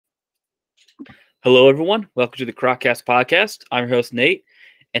Hello, everyone. Welcome to the Crocodylus Podcast. I'm your host, Nate,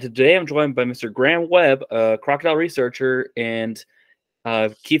 and today I'm joined by Mr. Grahame Webb, a crocodile researcher and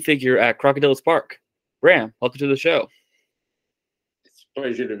key figure at Crocodylus Park. Grahame, welcome to the show. It's a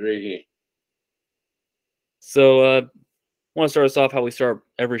pleasure to be here. So, I want to start us off how we start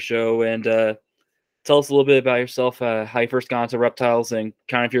every show, and tell us a little bit about yourself, how you first got into reptiles, and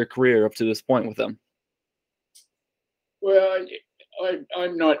kind of your career up to this point with them. Well,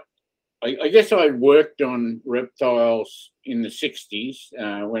 I'm not. I guess I worked on reptiles in the 60s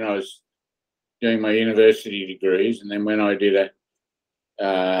when I was doing my university degrees, and then when I did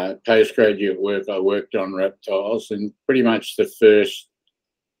a postgraduate work, I worked on reptiles, and pretty much the first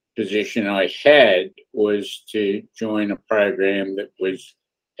position I had was to join a program that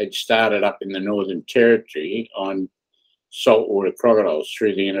had started up in the Northern Territory on saltwater crocodiles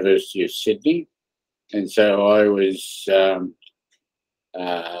through the University of Sydney, and so I was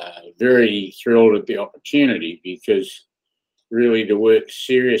very thrilled at the opportunity, because really to work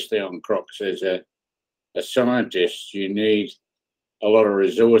seriously on crocs as a scientist, you need a lot of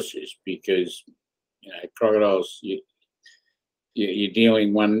resources, because crocodiles, you're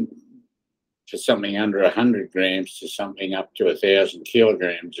dealing one for something under 100 grams to something up to 1,000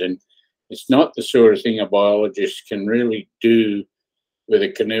 kilograms, and it's not the sort of thing a biologist can really do with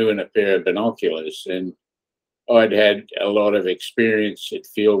a canoe and a pair of binoculars. And I'd had a lot of experience at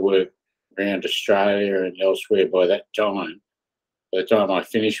field work around Australia and elsewhere by the time I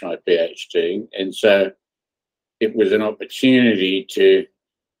finished my PhD. And so it was an opportunity to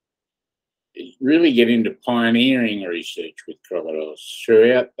really get into pioneering research with crocodiles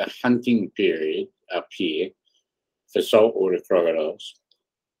throughout the hunting period up here for saltwater crocodiles,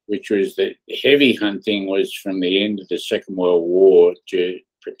 which was that heavy hunting was from the end of the Second World War to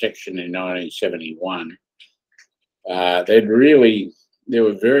protection in 1971. There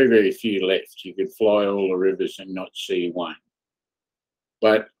were very, very few left. You could fly all the rivers and not see one.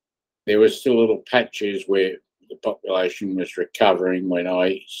 But there were still little patches where the population was recovering when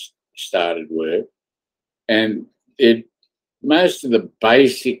I started work. And most of the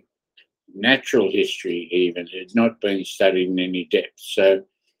basic natural history even had not been studied in any depth. So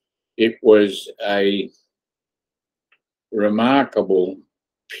it was a remarkable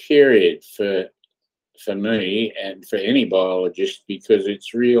period for me and for any biologist, because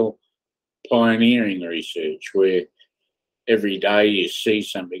it's real pioneering research where every day you see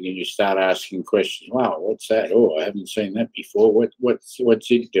something and you start asking questions. Wow, what's that? Oh, I haven't seen that before. What's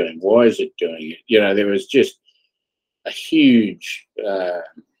it doing? Why is it doing it? There was just a huge.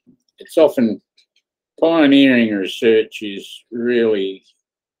 It's often pioneering research is really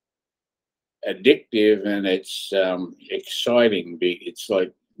addictive, and it's exciting. It's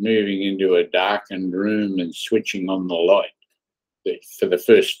like moving into a darkened room and switching on the light. That for the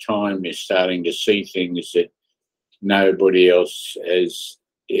first time, you're starting to see things that nobody else has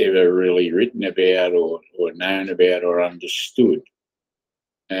ever really written about or known about or understood.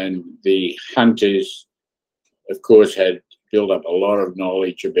 And the hunters, of course, had built up a lot of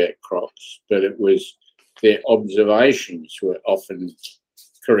knowledge about crocs, but it was their observations were often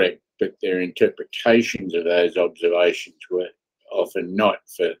correct, but their interpretations of those observations were often not,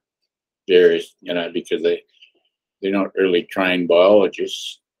 for various, because they're not really trained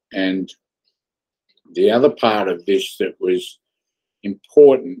biologists. And the other part of this that was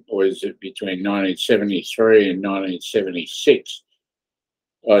important was that between 1973 and 1976,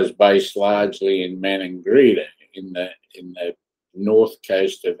 I was based largely in Maningrida in the north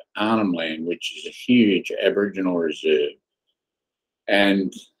coast of Arnhem Land, which is a huge Aboriginal reserve.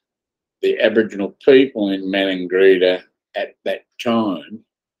 And the Aboriginal people in Maningrida at that time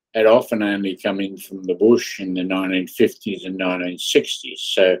had often only come in from the bush in the 1950s and 1960s.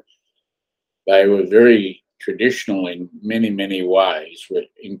 So they were very traditional in many, many ways, were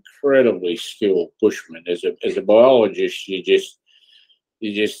incredibly skilled bushmen. As a biologist, you're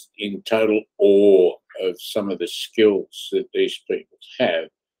just in total awe of some of the skills that these people have.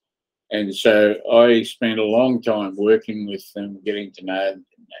 And so I spent a long time working with them, getting to know them.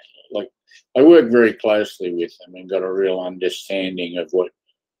 I worked very closely with them and got a real understanding of what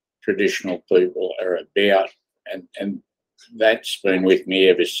traditional people are about, and that's been with me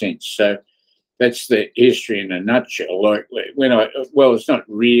ever since. So that's the history in a nutshell. It's not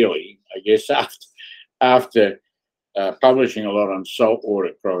really, I guess, after publishing a lot on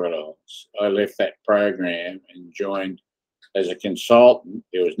saltwater crocodiles, I left that program and joined as a consultant.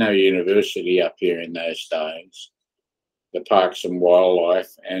 There was no university up here in those days, the Parks and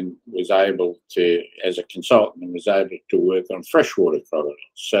Wildlife, and was able to, as a consultant, was able to work on freshwater crocodiles.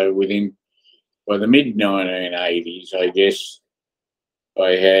 So by the mid-1980s, I guess,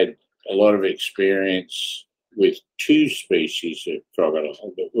 I had a lot of experience with two species of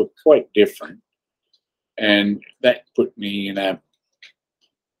crocodile that were quite different. And that put me in an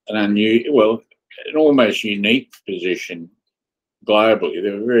almost unique position globally.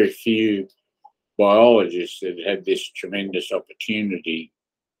 There were very few biologists that had this tremendous opportunity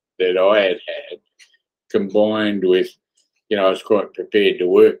that I had combined with, I was quite prepared to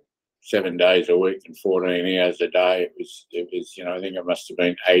work 7 days a week and 14 hours a day. It was, I think it must have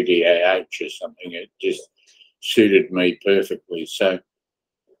been ADAH or something. It just suited me perfectly. So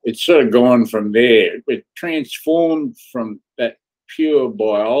it's sort of gone from there. It transformed from that pure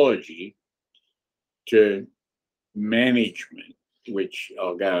biology to management, which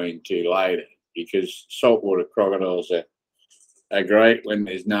I'll go into later, because saltwater crocodiles are great when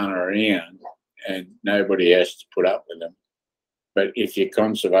there's none around and nobody has to put up with them. But if your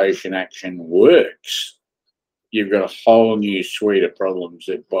conservation action works, you've got a whole new suite of problems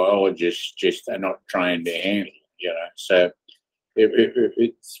that biologists just are not trained to handle. So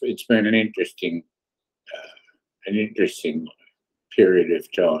it's been an interesting period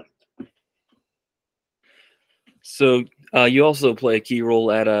of time. So you also play a key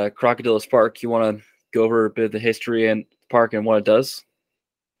role at Crocodylus Park. You want to go over a bit of the history and park and what it does?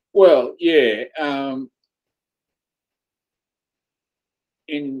 Well, yeah.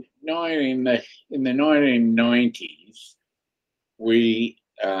 In the 1990s, we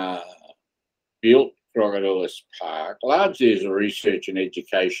built Crocodylus Park largely as a research and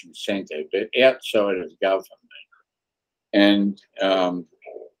education centre, but outside of government. And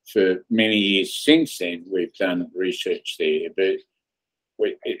for many years since then, we've done research there. But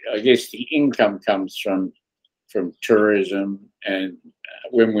I guess the income comes from tourism, and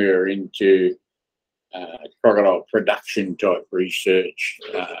when we were into crocodile production type research,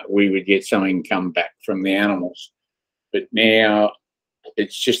 we would get some income back from the animals. But now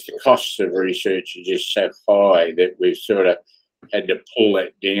it's just the costs of research are just so high that we've sort of had to pull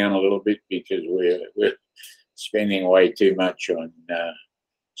that down a little bit, because we're spending way too much on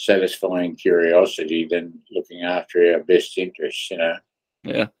satisfying curiosity than looking after our best interests,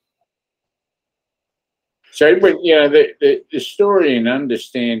 Yeah. So, but the story in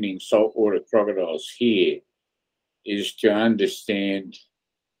understanding saltwater crocodiles here is to understand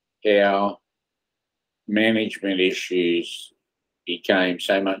how management issues became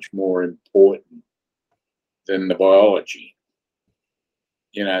so much more important than the biology.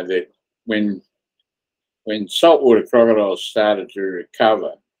 That when saltwater crocodiles started to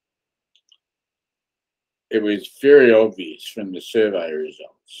recover, it was very obvious from the survey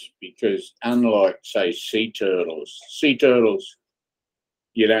results, because unlike, say, sea turtles,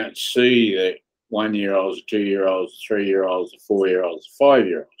 you don't see the 1-year-olds, 2-year-olds, 3-year-olds, 4-year-olds,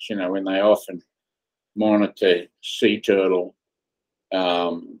 5-year-olds. When they often monitor sea turtle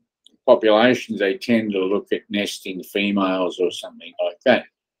populations, they tend to look at nesting females or something like that.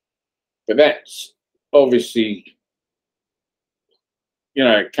 But that's obviously,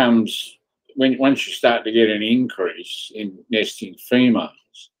 comes once you start to get an increase in nesting females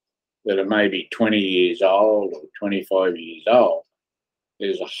that are maybe 20 years old or 25 years old.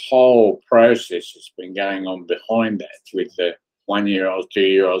 There's a whole process that's been going on behind that with the 1-year-olds,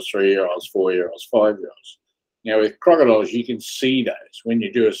 2-year-olds, 3-year-olds, 4-year-olds, 5-year-olds. With crocodiles, you can see those when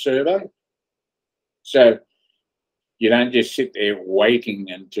you do a survey. So you don't just sit there waiting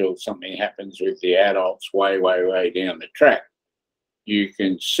until something happens with the adults way, way, way down the track. You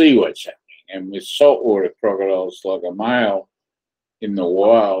can see what's happening. And with saltwater crocodiles, like a male in the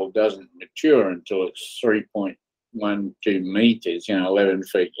wild doesn't mature until it's 3.12 meters, 11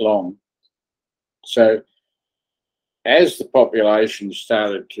 feet long. So as the population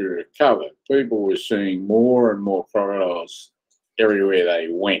started to recover, people were seeing more and more crocodiles everywhere they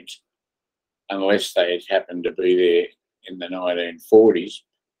went, unless they had happened to be there in the 1940s.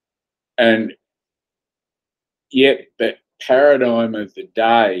 And yet that paradigm of the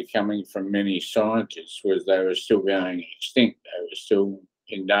day coming from many scientists was they were still going extinct, they were still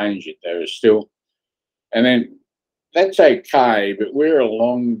endangered, they were still... And then that's okay, but we're a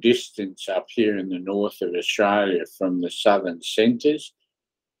long distance up here in the north of Australia from the southern centres,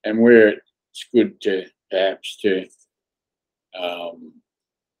 and where it's good to perhaps to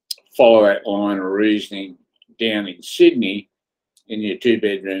follow that line of reasoning down in Sydney in your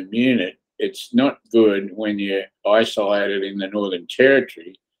 2-bedroom unit. It's not good when you're isolated in the Northern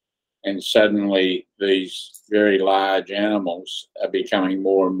Territory and suddenly these very large animals are becoming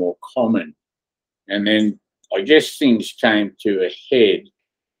more and more common. And then I guess things came to a head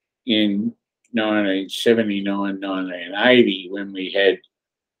in 1979, 1980, when we had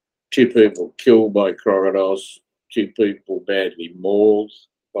 2 people killed by crocodiles, 2 people badly mauled,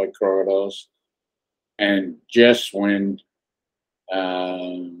 by crocodiles. And just when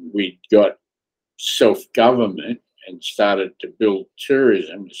we got self-government and started to build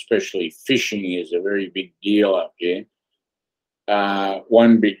tourism, especially fishing is a very big deal up here,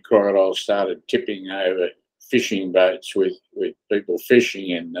 one big crocodile started tipping over fishing boats with people fishing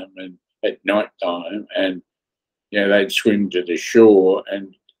in them, and at night time, and they'd swim to the shore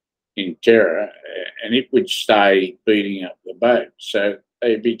and in terror, and it would stay beating up the boat. So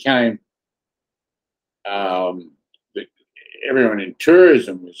they became everyone in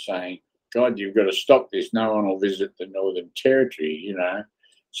tourism was saying, God, you've got to stop this. No one will visit the Northern Territory,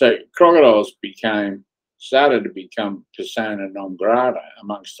 So crocodiles started to become persona non grata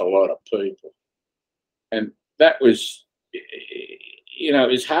amongst a lot of people. And that was,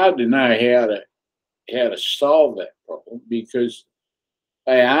 it's hard to know how to solve that problem, because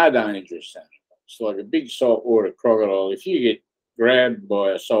they are dangerous animals. Like a big saltwater crocodile, if you get grabbed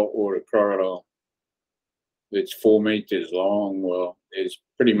by a saltwater crocodile that's 4 meters long, well, there's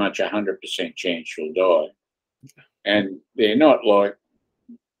pretty much 100% chance you'll die. And they're not like,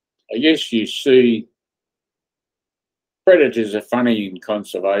 I guess you see, predators are funny in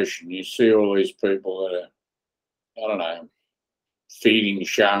conservation. You see all these people that are, I don't know, feeding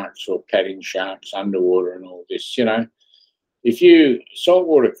sharks or patting sharks underwater and all this,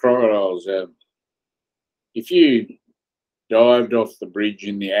 saltwater crocodiles, if you dived off the bridge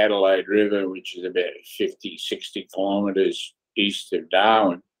in the Adelaide River, which is about 50, 60 kilometres east of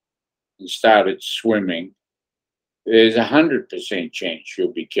Darwin, and started swimming, there's 100% chance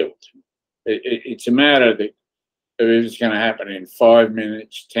you'll be killed. It's a matter that if it's going to happen in 5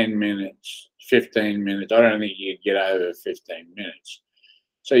 minutes, 10 minutes, 15 minutes. I don't think you'd get over 15 minutes.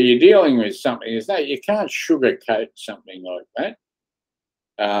 So you're dealing with something. You can't sugarcoat something like that.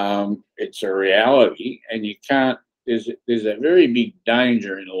 It's a reality, and you can't. There's a very big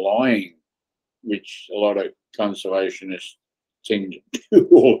danger in lying, which a lot of conservationists tend to do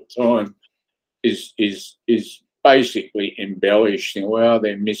all the time. Is basically embellishing. Well,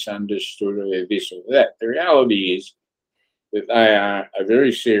 they're misunderstood, or they're this or that. The reality is that they are a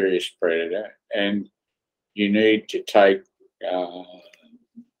very serious predator, and you need to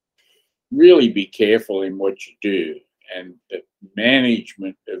really be careful in what you do. And the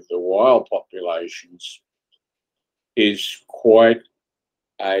management of the wild populations is quite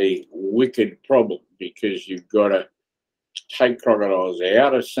a wicked problem, because you've got to take crocodiles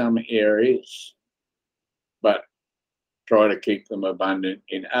out of some areas, but try to keep them abundant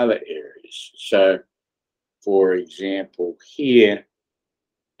in other areas. So, for example, here,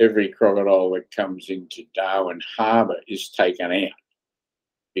 every crocodile that comes into Darwin Harbour is taken out,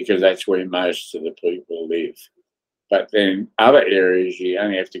 because that's where most of the people live. But then other areas, you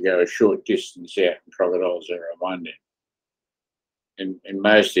only have to go a short distance out and crocodiles are abundant. In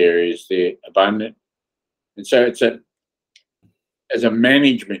most areas, they're abundant. And so as a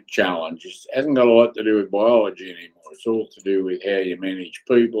management challenge, it hasn't got a lot to do with biology anymore. It's all to do with how you manage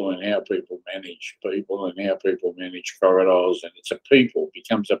people, and how people manage people, and how people manage crocodiles. And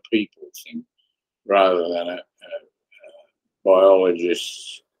becomes a people thing rather than a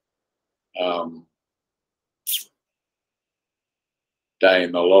biologist's day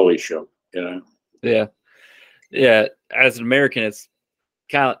in the lolly shop, Yeah. As an American, it's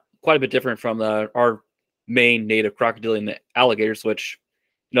kind of quite a bit different from our main native crocodilian, the alligators, which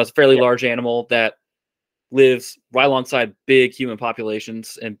it's a fairly large animal that lives right alongside big human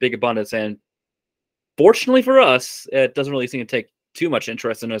populations and big abundance. And fortunately for us, it doesn't really seem to take too much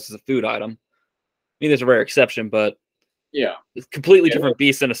interest in us as a food item. I mean, there's a rare exception, but it's a completely different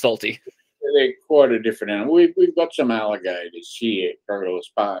beast than a salty. They're quite a different animal. We've got some alligators here at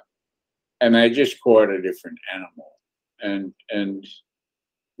Crocodylus Park, and they're just quite a different animal. And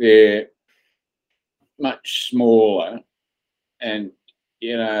they're much smaller, and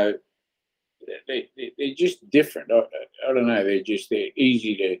they're just different. I don't know. They're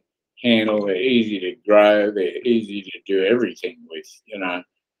easy to handle. They're easy to grow. They're easy to do everything with.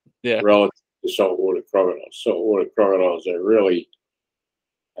 Relative to saltwater crocodiles. Saltwater crocodiles are really,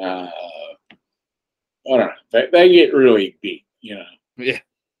 I don't know. They get really big. Yeah.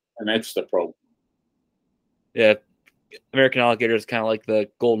 And that's the problem. Yeah. American alligator is kind of like the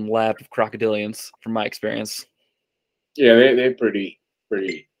golden lab of crocodilians, from my experience. Yeah, they're pretty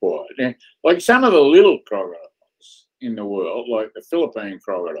quiet. Yeah. Like some of the little crocodiles in the world, like the Philippine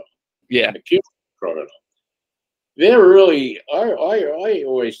crocodile, the Cuban crocodile, they're really. I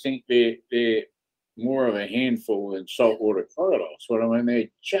always think they're more of a handful than saltwater crocodiles. What I mean, they're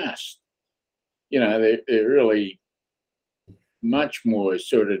just, they're really much more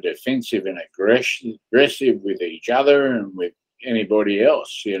sort of defensive and aggressive with each other and with anybody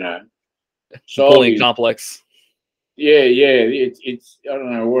else, Bullying complex. Yeah, it's I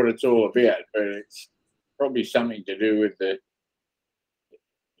don't know what it's all about, but it's probably something to do with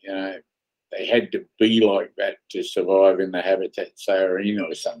they had to be like that to survive in the habitats they are in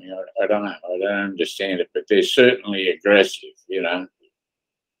or something. I don't know. I don't understand it, but they're certainly aggressive, Yeah.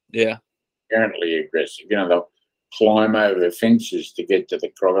 Apparently aggressive. They'll climb over fences to get to the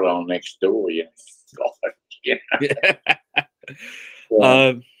crocodile next door, God, Yeah.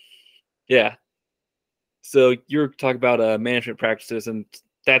 Yeah. So you're talking about management practices, and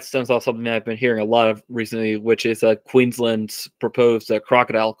that stems off something that I've been hearing a lot of recently, which is Queensland's proposed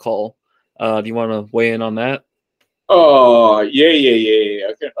crocodile call. Do you want to weigh in on that? Oh,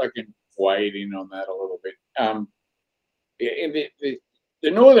 yeah. I can weigh in on that a little bit. The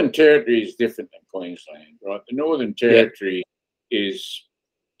Northern Territory is different than Queensland, right? The Northern Territory is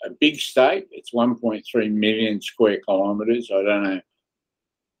a big state. It's 1.3 million square kilometres. I don't know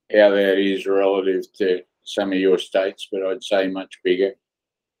how that is relative to some of your states, but I'd say much bigger.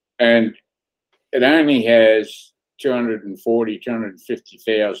 And it only has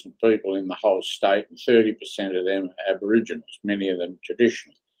 250,000 people in the whole state, and 30% of them are Aboriginals, many of them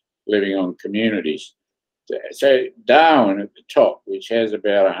traditional, living on communities. So Darwin at the top, which has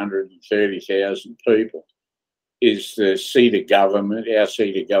about 130,000 people, is the seat of government. Our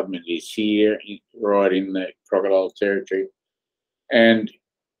seat of government is here, right in the Crocodile Territory. And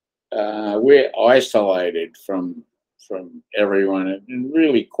we're isolated from everyone and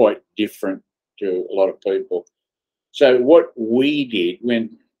really quite different to a lot of people. So what we did,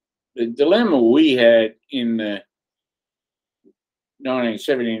 when the dilemma we had in the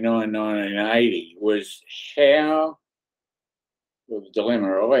 1979, 1980 was the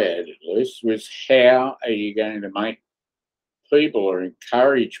dilemma I had at least, was how are you going to make people or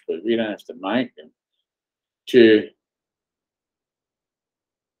encourage people, you don't have to make them, to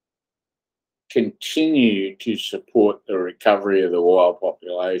continue to support the recovery of the wild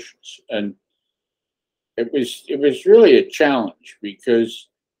populations. And it was really a challenge because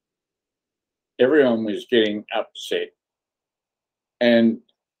everyone was getting upset. And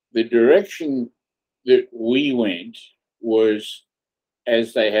the direction that we went was,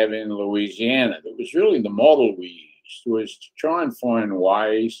 as they have in Louisiana, that was really the model we used, was to try and find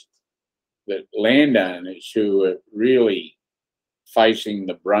ways that landowners who are really facing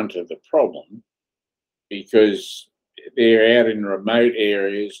the brunt of the problem, because they're out in remote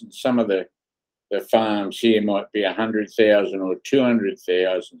areas and some of the farms here might be 100,000 or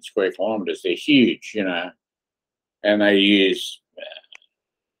 200,000 square kilometres. They're huge, and they use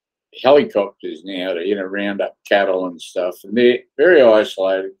helicopters now to round up cattle and stuff, and they're very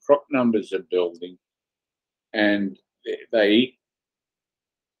isolated. Crop numbers are building, and they eat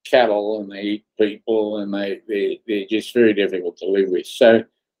cattle and they eat people, and they're just very difficult to live with. So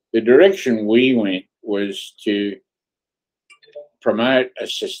the direction we went was to promote a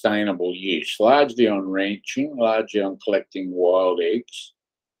sustainable use, largely on ranching, largely on collecting wild eggs,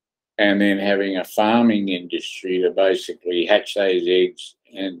 and then having a farming industry to basically hatch those eggs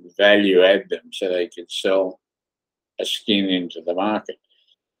and value add them so they could sell a skin into the market.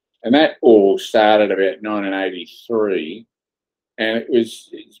 And that all started about 1983, and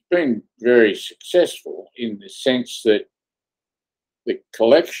it's been very successful in the sense that the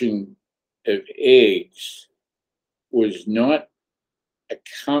collection of eggs was not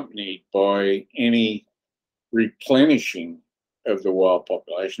accompanied by any replenishing of the wild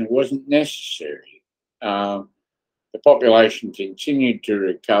population. It wasn't necessary. The population continued to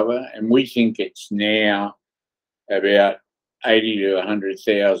recover, and we think it's now about 80 to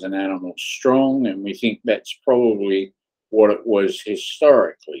 100,000 animals strong, and we think that's probably what it was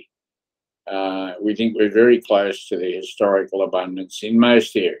historically. We think we're very close to the historical abundance in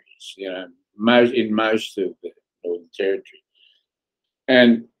most areas, in most of the Northern Territory.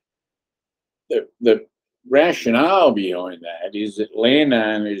 And the rationale behind that is that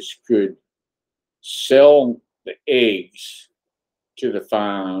landowners could sell the eggs to the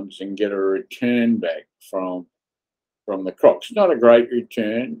farms and get a return back from the crops. Not a great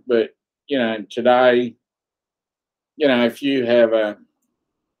return, but today, if you have a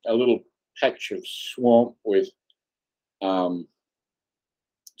little patch of swamp with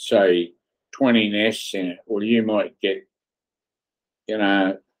say 20 nests in it, well, you might get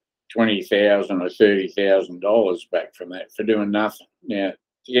 $20,000 or $30,000 back from that for doing nothing. Now,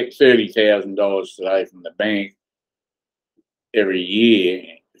 to get $30,000 today from the bank every year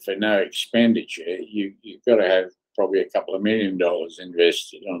for no expenditure, you've got to have probably a couple of $1 million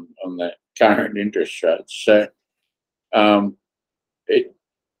invested on the current interest rates. So I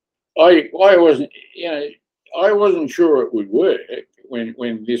wasn't, I wasn't sure it would work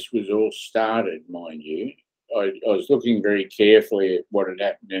when this was all started, mind you. I was looking very carefully at what had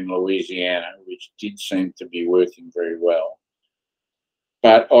happened in Louisiana, which did seem to be working very well.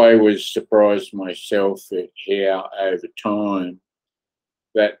 But I was surprised myself at how, over time,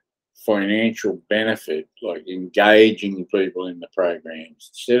 that financial benefit, like engaging people in the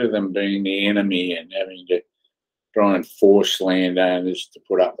programs, instead of them being the enemy and having to try and force landowners to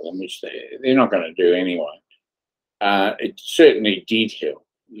put up with them, which they're not going to do anyway, it certainly did help.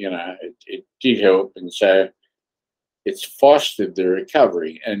 It did help. And so it's fostered the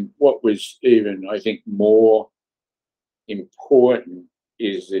recovery. And what was even, I think, more important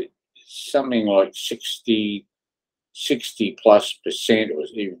is that something like 60 plus percent, or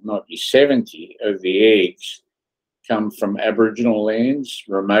it might be 70 of the eggs come from Aboriginal lands,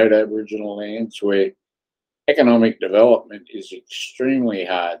 remote Aboriginal lands, where economic development is extremely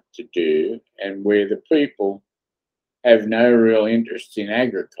hard to do, and where the people have no real interest in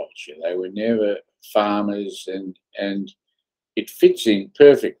agriculture. They were never farmers, and it fits in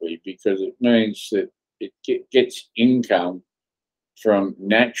perfectly because it means that it gets income from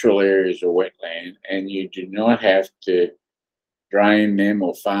natural areas of wetland, and you do not have to drain them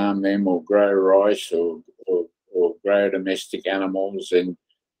or farm them or grow rice or grow domestic animals,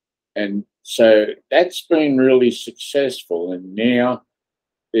 and so that's been really successful. And now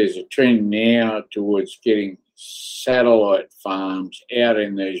there's a trend now towards getting satellite farms out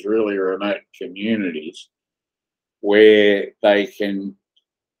in these really remote communities where they can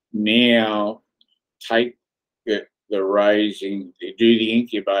now take the raising, they do the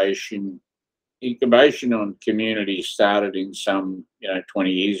incubation. Incubation on communities started in some,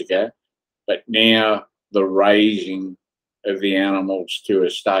 20 years ago, but now the raising of the animals to a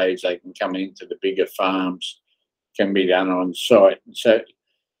stage they can come into the bigger farms can be done on site. And so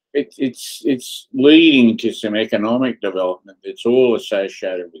it's leading to some economic development that's all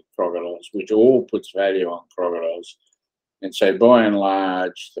associated with crocodiles, which all puts value on crocodiles. And so by and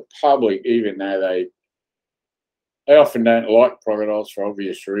large, the public, even though they often don't like crocodiles for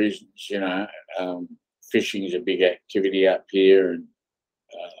obvious reasons, fishing is a big activity up here, and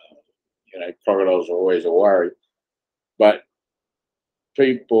crocodiles are always a worry. But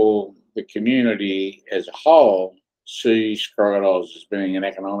people, the community as a whole, sees crocodiles as being an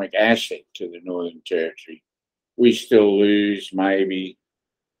economic asset to the Northern Territory. We still lose maybe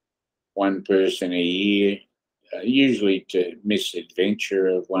one person a year, usually to misadventure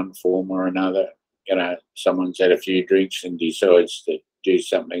of one form or another. Someone's had a few drinks and decides to do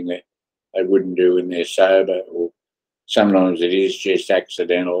something that they wouldn't do when they're sober, or sometimes it is just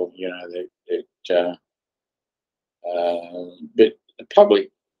accidental, but the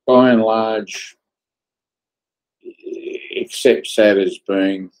public, by and large, accepts that as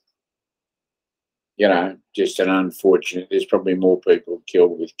being, just an unfortunate. There's probably more people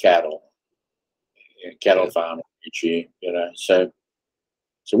killed with cattle farming each year, So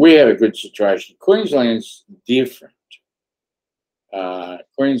we have a good situation. Queensland's different.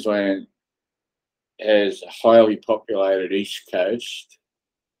 Queensland has a highly populated east coast,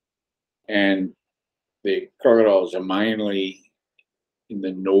 and the crocodiles are mainly in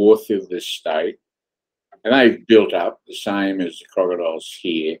the north of the state, and they've built up the same as the crocodiles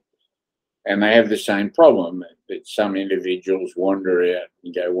here, and they have the same problem that some individuals wander out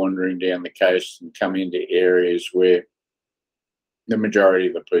and go wandering down the coast and come into areas where the majority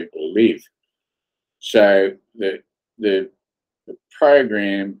of the people live. So the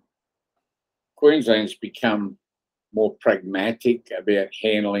program, Queensland's become more pragmatic about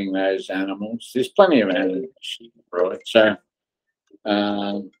handling those animals. There's plenty of animals, right? So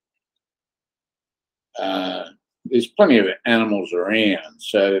there's plenty of animals around,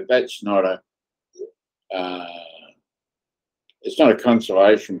 so that's not it's not a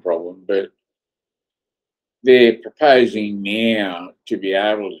conservation problem, but they're proposing now to be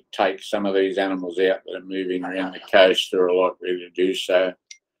able to take some of these animals out that are moving around the coast or are likely to do so.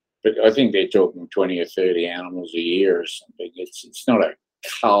 But I think they're talking 20 or 30 animals a year or something. It's not a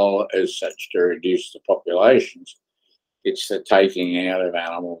cull as such to reduce the populations. It's the taking out of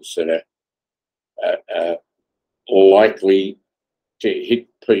animals that are likely to hit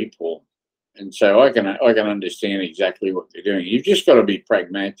people. And so I can understand exactly what they're doing. You've just got to be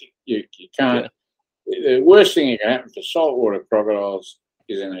pragmatic. You can't. Yeah. The worst thing that can happen for saltwater crocodiles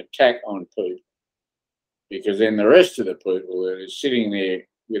is an attack on people, because then the rest of the people that are sitting there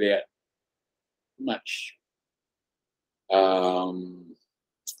without much,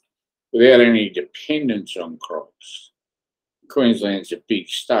 without any dependence on crocs. Queensland's a big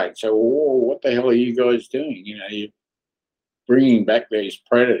state, so what the hell are you guys doing? You're bringing back these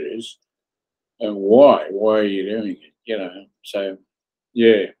predators, And why? Why are you doing it? You know, so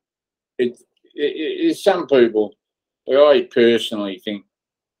yeah, it's some people. I personally think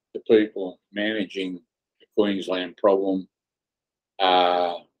the people managing the Queensland problem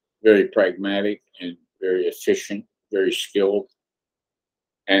are very pragmatic and very efficient, very skilled,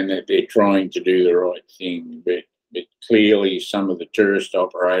 and that they're trying to do the right thing. But clearly, some of the tourist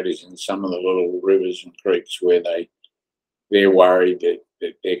operators in some of the little rivers and creeks where they're worried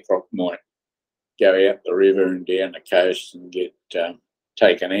that their crop might go out the river and down the coast and get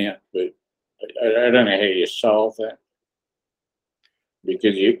taken out. But I don't know how you solve that,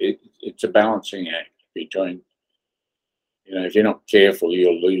 because it's a balancing act between, you know, if you're not careful,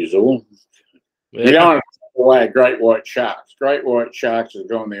 you'll lose all. Yeah. You don't want to take away great white sharks. Great white sharks have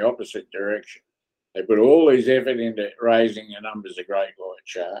gone the opposite direction. They put all this effort into raising the numbers of great white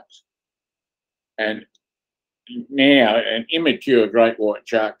sharks. And now an immature great white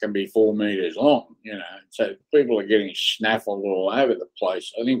shark can be 4 meters long, you know. So people are getting snaffled all over the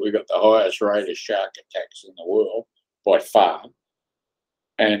place. I think we've got the highest rate of shark attacks in the world by far.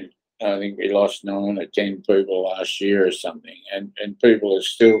 And I think we lost 9 or 10 people last year or something. And people are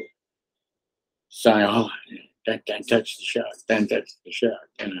still saying, oh, don't touch the shark, don't touch the shark.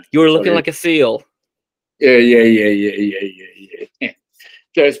 You know, You were looking like a seal. Yeah.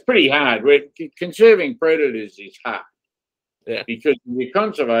 So it's pretty hard. Conserving predators is hard. Yeah. Because if your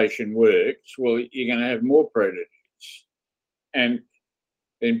conservation works, well, you're going to have more predators. And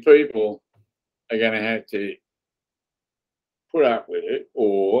then people are going to have to put up with it,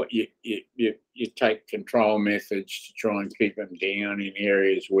 or you take control methods to try and keep them down in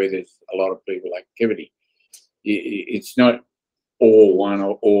areas where there's a lot of people activity. It's not all one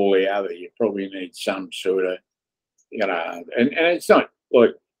or all the other. You probably need some sort of, you know, and it's not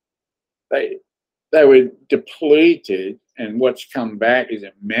like they were depleted, and what's come back is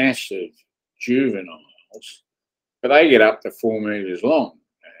a massive juveniles, but they get up to 4 meters long,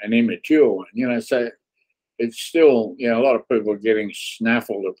 an immature one, you know, so it's still, you know, a lot of people are getting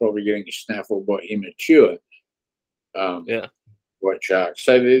snaffled, are probably getting snaffled by immature white sharks.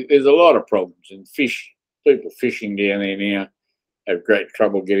 So there's a lot of problems, and people fishing down there now have great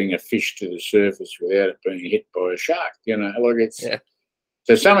trouble getting a fish to the surface without it being hit by a shark, you know, like it's,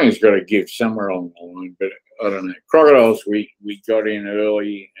 so something's got to give somewhere along the line, but I don't know. Crocodiles, we got in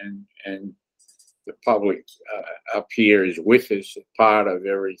early, and the public up here is with us, a part of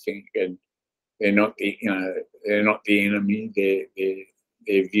everything, and they're not the, you know, they're not the enemy.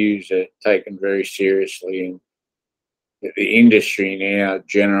 Their views are taken very seriously, and the industry now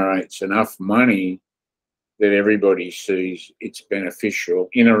generates enough money that everybody sees it's beneficial.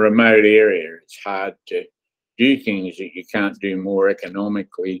 In a remote area, it's hard to do things that you can't do more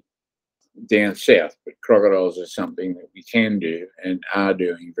economically down south, but crocodiles are something that we can do and are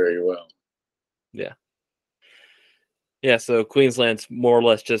doing very well. Yeah, so Queensland's more or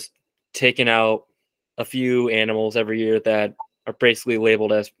less just taking out a few animals every year that are basically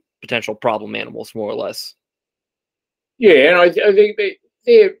labeled as potential problem animals, more or less. Yeah, and I think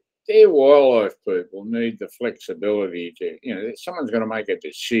their wildlife people need the flexibility to, you know, someone's going to make a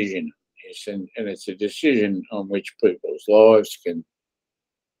decision. Yes, and it's a decision on which people's lives can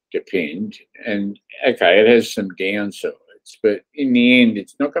depend. And okay, it has some downsides, but in the end,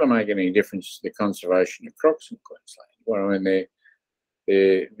 it's not going to make any difference to the conservation of crocs in Queensland. Well, I mean,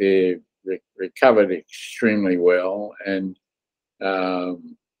 they're recovered extremely well, and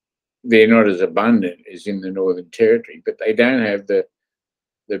they're not as abundant as in the Northern Territory, but they don't have the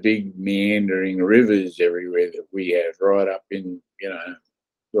big meandering rivers everywhere that we have, right up in, you know,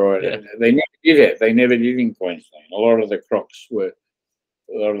 right. Yeah. They never did it. They never did in Queensland. A lot of the croc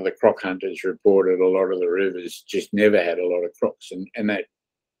hunters reported a lot of the rivers just never had a lot of crocs, and that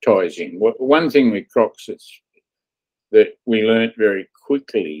ties in. One thing with crocs that we learnt very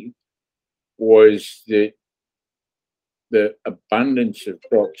quickly was that the abundance of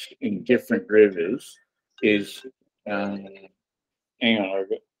crocs in different rivers is. Hang on,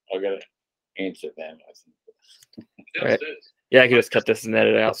 I've got to answer that, I think. Right. Yeah, I can just cut this and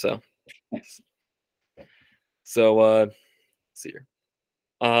edit it out. So, let's see here.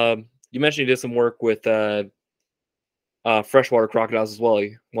 You mentioned you did some work with freshwater crocodiles as well.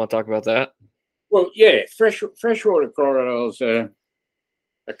 You want to talk about that? Well, yeah, freshwater crocodiles are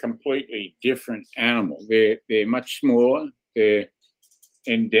a completely different animal. They're much smaller. They're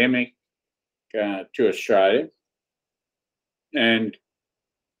endemic to Australia. And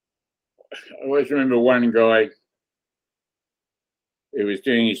I always remember one guy who was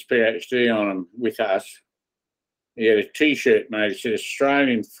doing his PhD on them with us. He had a T-shirt made. It said,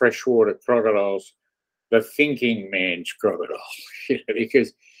 "Australian freshwater crocodiles, the thinking man's crocodile,"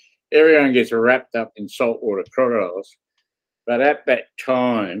 because everyone gets wrapped up in saltwater crocodiles. But at that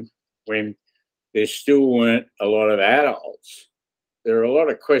time, when there still weren't a lot of adults, there are a lot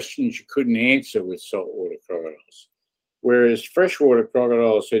of questions you couldn't answer with saltwater crocodiles. Whereas freshwater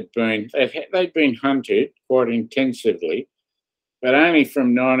crocodiles they'd been hunted quite intensively, but only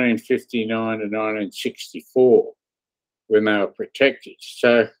from 1959 to 1964 when they were protected.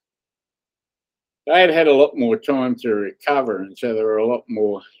 So they'd had a lot more time to recover, and so there were a lot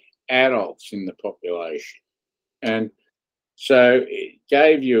more adults in the population. And so it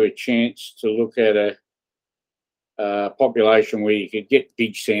gave you a chance to look at a population where you could get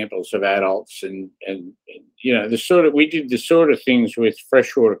big samples of adults and you know, we did the sort of things with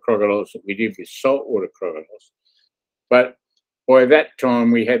freshwater crocodiles that we did with saltwater crocodiles. But by that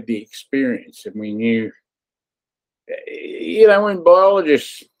time we had the experience and we knew, you know, when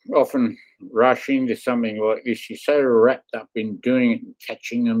biologists often rush into something like this, you're so wrapped up in doing it and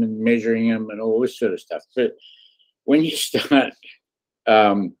catching them and measuring them and all this sort of stuff. But when you start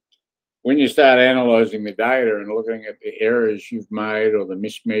analysing the data and looking at the errors you've made or the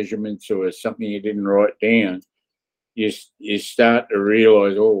mismeasurements or something you didn't write down, you start to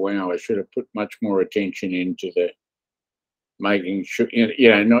realise, oh wow, I should have put much more attention into the making sure, you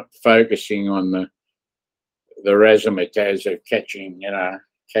know, not focusing on the razzmatazz of catching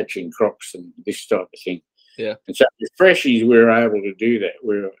crocs and this type of thing. Yeah. And so with freshies, we were able to do that.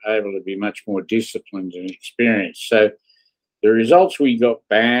 We were able to be much more disciplined and experienced. So the results we got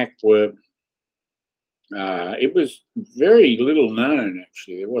back were, it was very little known,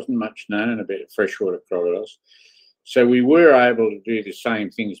 actually. There wasn't much known about freshwater crocodiles. So we were able to do the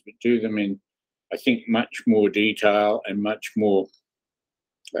same things, but do them in, I think, much more detail and much more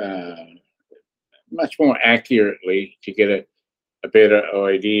accurately to get a better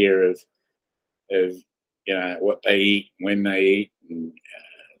idea of you know, what they eat, when they eat, and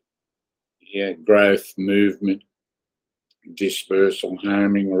growth, movement, dispersal,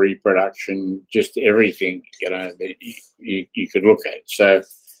 homing, reproduction, just everything, you know, that you could look at. So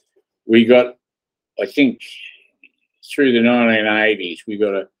we got, I think, through the 1980s, we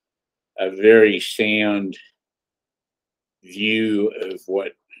got a very sound view of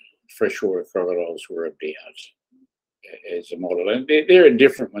what freshwater crocodiles were about as a model. And they're a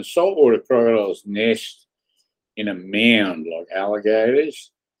different one. Saltwater crocodiles nest in a mound like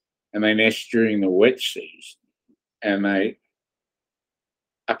alligators, and they nest during the wet season. And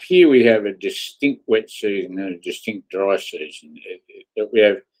up here we have a distinct wet season and a distinct dry season. We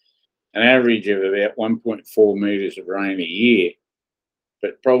have an average of about 1.4 metres of rain a year,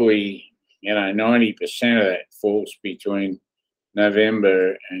 but probably, you know, 90% of that falls between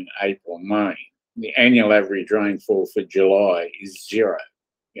November and April, May. The annual average rainfall for July is 0.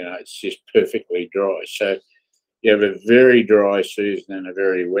 You know, it's just perfectly dry. So you have a very dry season and a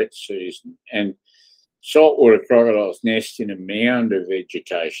very wet season. And saltwater crocodiles nest in a mound of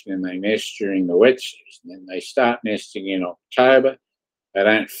vegetation, and they nest during the wet season. And they start nesting in October. They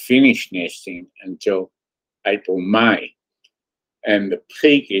don't finish nesting until April, May. And the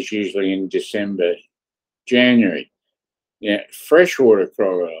peak is usually in December, January. Now, freshwater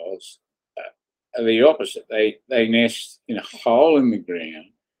crocodiles are the opposite. They nest in a hole in the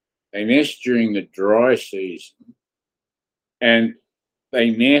ground. They nest during the dry season, and they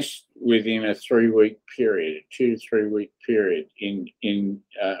nest within a 3-week period, a 2 to 3 week period.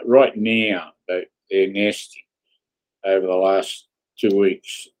 Right now, they're nesting over the last 2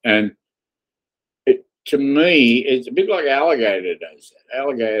 weeks, and to me, it's a bit like alligator does that.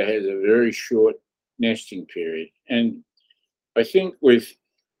 Alligator has a very short nesting period, and I think with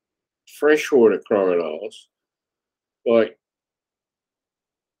freshwater crocodiles, like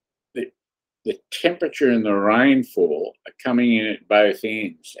the temperature and the rainfall are coming in at both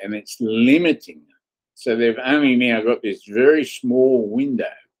ends, and it's limiting them. So they've only now got this very small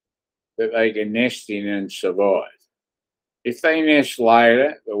window that they can nest in and survive. If they nest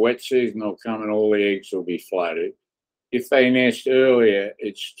later, the wet season will come and all the eggs will be flooded. If they nest earlier,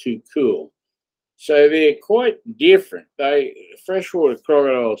 it's too cool. So they're quite different. Freshwater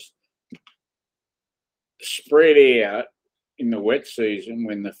crocodiles spread out in the wet season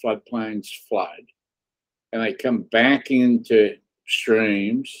when the floodplains flood, and they come back into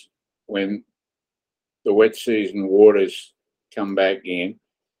streams when the wet season waters come back in.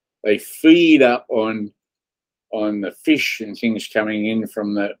 They feed up on the fish and things coming in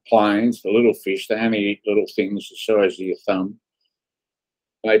from the plains, the little fish. They only eat little things the size of your thumb.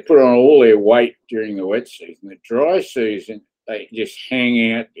 They put on all their weight during the wet season. The dry season, they just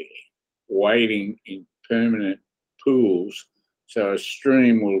hang out there, waiting in permanent pools. So a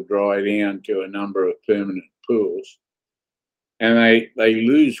stream will dry down to a number of permanent pools. and they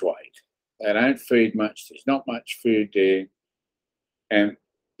lose weight. They don't feed much. There's not much food there, and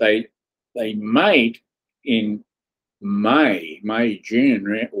they mate in May,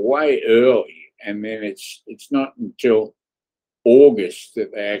 June, way early, and then it's not until August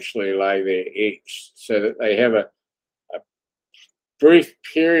that they actually lay their eggs, so that they have a brief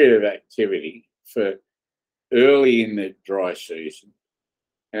period of activity for early in the dry season,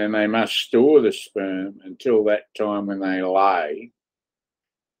 and they must store the sperm until that time when they lay.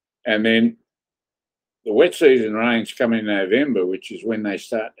 And then the wet season rains come in November, which is when they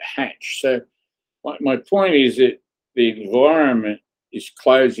start to hatch. So my point is that the environment is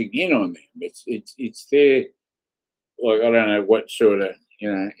closing in on them. It's there. Like, I don't know what sort of,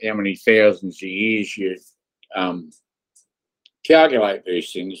 how many thousands of years you calculate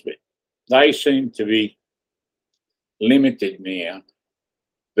these things, but they seem to be limited now.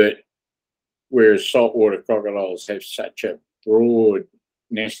 But whereas saltwater crocodiles have such a broad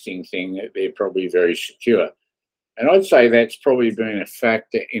nesting thing that they're probably very secure. And I'd say that's probably been a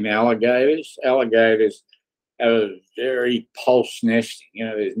factor in alligators. Alligators have a very pulse nesting.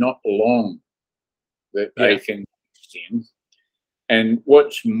 There's not long that they can nest in. And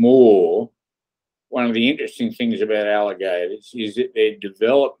what's more, one of the interesting things about alligators is that their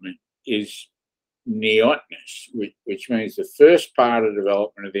development is neotnous, which means the first part of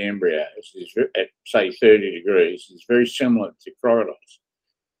development of the embryos is at, say, 30 degrees, is very similar to crocodiles.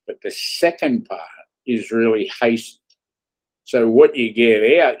 But the second part is really hastened. So what you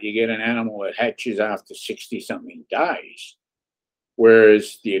get out, you get an animal that hatches after 60-something days,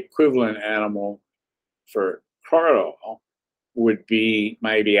 whereas the equivalent animal for crocodile would be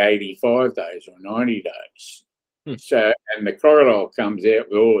maybe 85 days or 90 days. So, and the crocodile comes out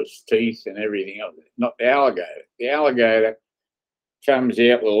with all its teeth and everything else, not the alligator. The alligator comes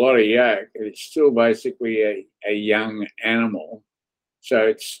out with a lot of yolk, and it's still basically a young animal. So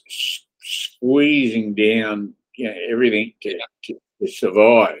it's squeezing down, everything to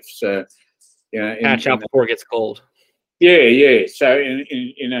survive. So, hatch out before it gets cold. Yeah. So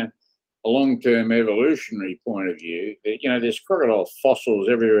in a long-term evolutionary point of view, there's crocodile fossils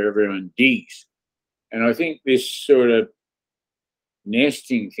everywhere everyone digs. And I think this sort of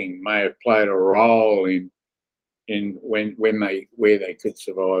nesting thing may have played a role in where they could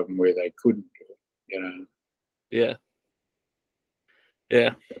survive and where they couldn't. Yeah.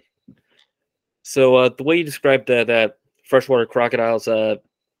 So the way you described that freshwater crocodiles'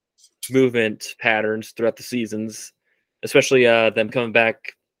 movement patterns throughout the seasons, especially them coming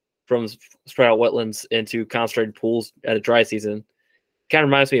back from spread out wetlands into concentrated pools at a dry season, kind of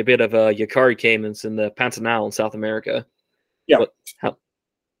reminds me a bit of Yakari caimans in the Pantanal in South America. Yeah.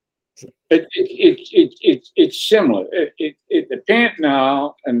 It's similar. The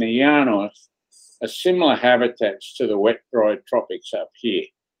Pantanal and the Llanos are similar habitats to the wet, dry tropics up here,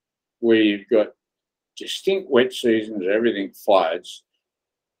 where you've got distinct wet seasons, everything floods,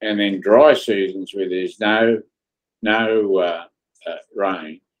 and then dry seasons where there's no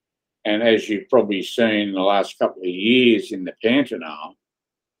rain. And as you've probably seen in the last couple of years in the Pantanal,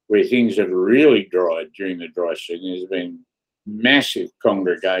 where things have really dried during the dry season, there's been massive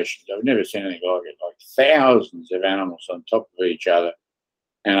congregations. I've never seen anything like it, like thousands of animals on top of each other,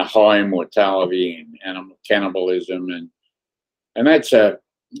 and a high mortality and animal cannibalism. And that's they're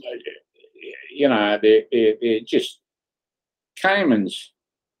just, caimans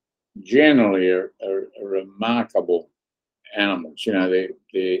generally are remarkable animals.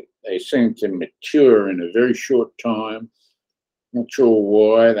 They seem to mature in a very short time. Not sure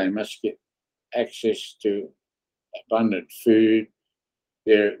why. They must get access to abundant food.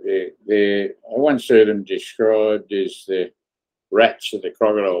 I once heard them described as the rats of the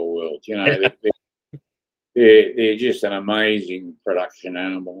crocodile world. They're just an amazing production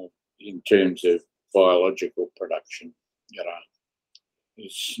animal in terms of biological production.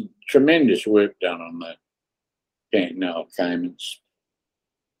 It's tremendous work done on the Pantanal caimans.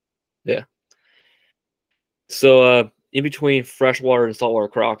 Yeah. So in between freshwater and saltwater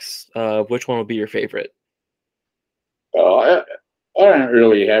crocs, which one would be your favorite? I don't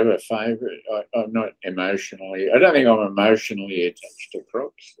really have a favourite. I'm not emotionally. I don't think I'm emotionally attached to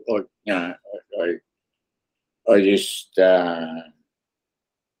crocs. I just I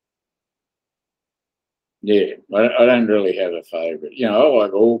don't really have a favourite. I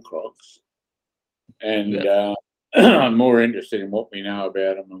like all crocs, and I'm more interested in what we know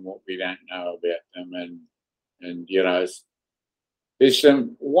about them and what we don't know about them, and there's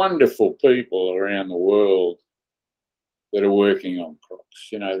some wonderful people around the world that are working on crocs.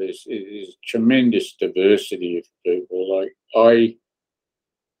 There's tremendous diversity of people. Like, I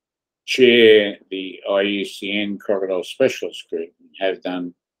chair the IUCN Crocodile Specialist Group, and have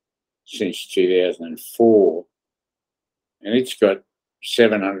done since 2004, and it's got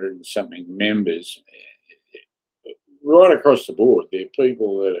 700 and something members right across the board. There are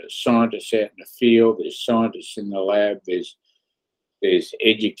people that are scientists out in the field, there's scientists in the lab, there's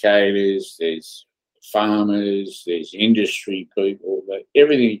educators, there's farmers, there's industry people, but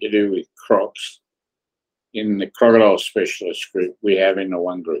everything to do with crocs in the Crocodile Specialist Group we have in the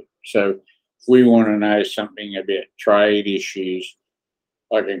one group. So if we want to know something about trade issues,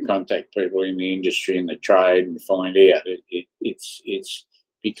 I can contact people in the industry and the trade and find out. It's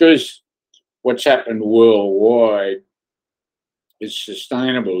because what's happened worldwide is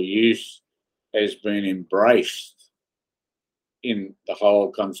sustainable use has been embraced in the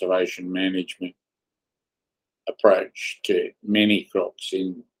whole conservation management approach to many crops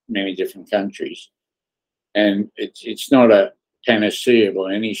in many different countries. And it's not a panacea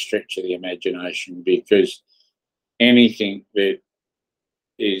by any stretch of the imagination, because anything that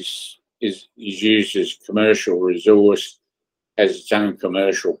is used as commercial resource has its own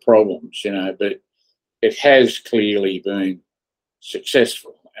commercial problems, but it has clearly been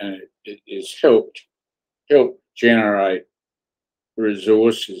successful, and it has helped generate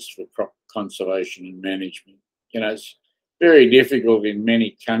resources for crop conservation and management. It's very difficult in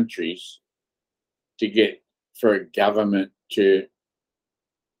many countries to get for a government to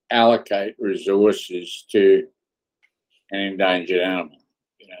allocate resources to an endangered animal.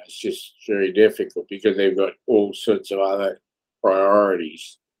 It's just very difficult because they've got all sorts of other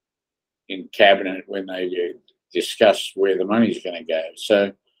priorities in cabinet when they discuss where the money's going to go.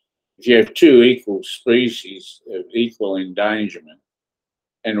 So if you have two equal species of equal endangerment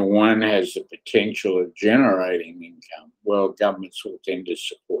and one has the potential of generating income, well, governments will tend to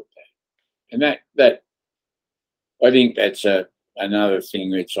support that. And that I think that's another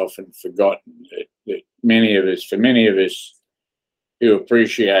thing that's often forgotten, that many of us who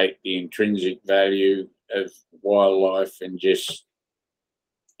appreciate the intrinsic value of wildlife and just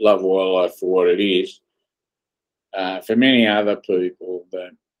love wildlife for what it is, for many other people,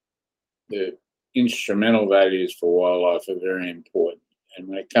 the instrumental values for wildlife are very important. And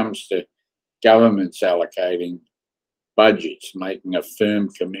when it comes to governments allocating budgets, making a firm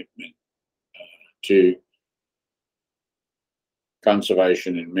commitment to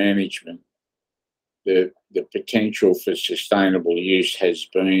conservation and management, the potential for sustainable use has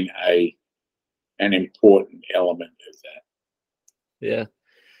been an important element of that. Yeah.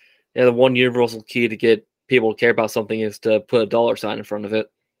 The one universal key to get people to care about something is to put a dollar sign in front of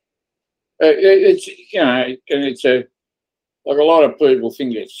it. It's and it's like a lot of people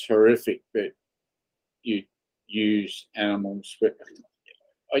think it's horrific that you use animals, but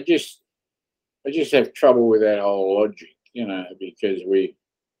I just have trouble with that whole logic, because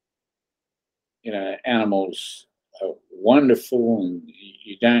animals are wonderful, and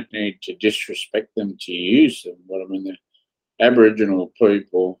you don't need to disrespect them to use them. But I mean, the Aboriginal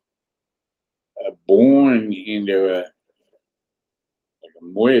people are born into a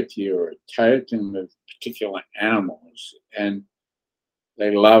moiety or a totem of particular animals, and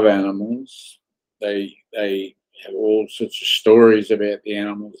they love animals. They have all sorts of stories about the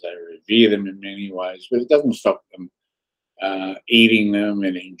animals. They revere them in many ways, but it doesn't stop them eating them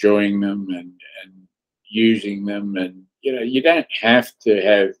and enjoying them and using them. And you don't have to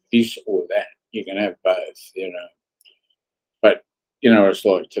have this or that. You can have both. But it's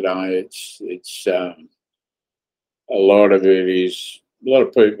like today. It's a lot of it is. A lot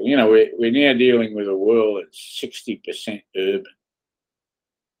of people, we're now dealing with a world that's 60% urban.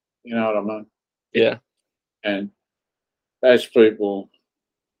 You know what I mean? Yeah. And those people,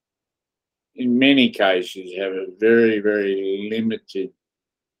 in many cases, have a very, very limited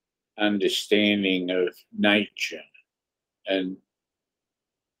understanding of nature and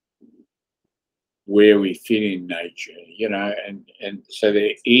where we fit in nature, and so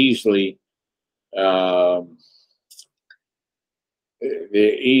they're easily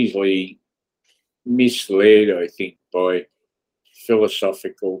misled, I think, by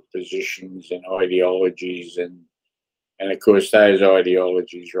philosophical positions and ideologies, and of course those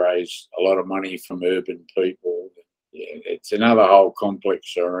ideologies raise a lot of money from urban people. It's another whole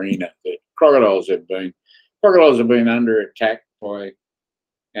complex arena that crocodiles have been under attack by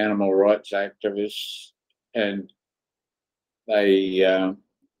animal rights activists, and they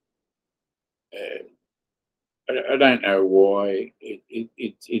I don't know why.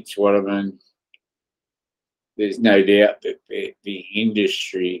 It's what I mean. There's no doubt that the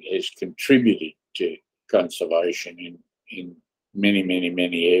industry has contributed to conservation in many, many,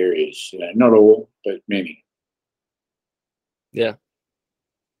 many areas. Not all, but many. Yeah.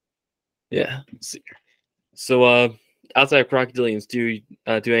 Yeah. Let's see. So, outside of crocodilians, do you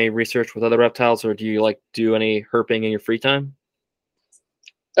do any research with other reptiles, or do you like do any herping in your free time?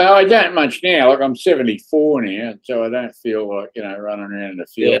 I don't much now. Like I'm 74 now, so I don't feel like running around in the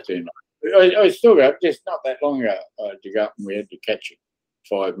Yeah. field too much. I still go. Just not that long ago, to go up and we had to catch a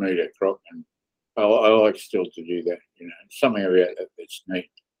 5-meter croc, and I like still to do that. Something about that that's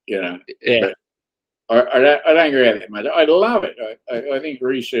neat. Yeah. But I don't go out that much. I love it. I think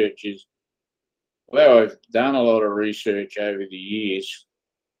research is. Although I've done a lot of research over the years,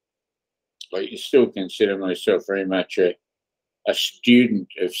 I still consider myself very much a student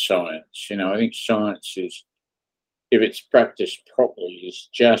of science. I think science is, if it's practiced properly, is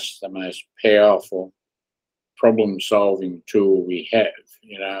just the most powerful problem-solving tool we have.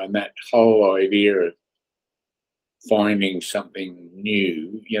 And that whole idea of finding something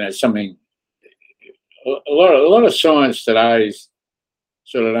new, something. A lot of science today is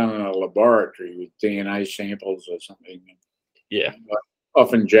sort of done in a laboratory with DNA samples or something. Yeah. I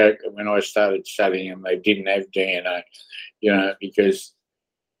often joke that when I started studying them, they didn't have DNA, because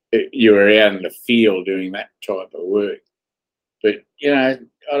you were out in the field doing that type of work. But, I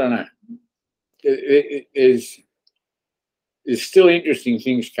don't know. There's still interesting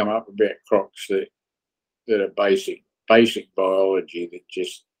things come up about crocs that are basic biology that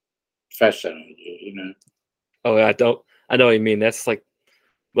just fascinate you. Oh, I know what you mean. That's like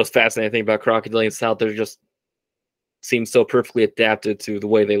most fascinating thing about crocodilians, how they're just seem so perfectly adapted to the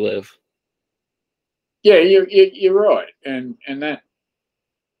way they live. Yeah, you're right, and that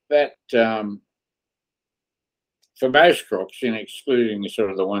for most crocs, excluding the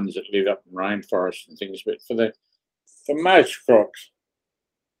sort of the ones that live up in rainforests and things, but for most crocs,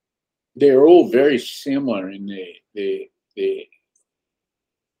 they're all very similar in their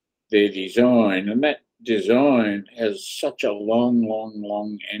design, and that design has such a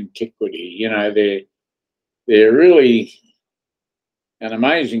long antiquity. They're really an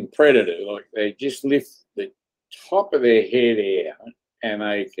amazing predator. Like they just lift the top of their head out, and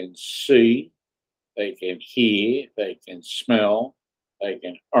they can see, they can hear, they can smell, they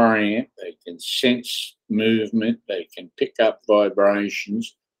can orient, they can sense movement, they can pick up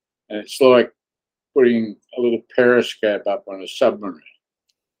vibrations, and it's like putting a little periscope up on a submarine.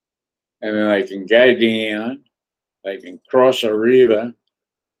 And then they can go down, they can cross a river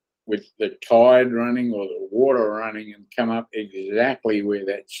with the tide running or the water running and come up exactly where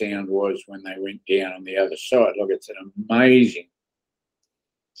that sound was when they went down on the other side. Look, it's an amazing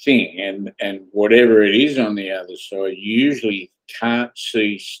thing. And whatever it is on the other side, you usually can't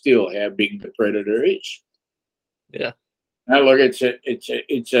see still how big the predator is. Yeah. Now, look,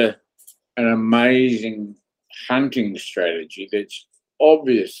 it's an amazing hunting strategy that's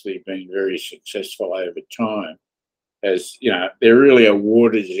obviously been very successful over time. As they're really a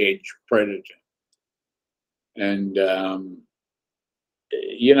water's edge predator, and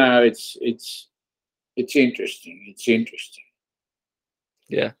it's interesting. It's interesting.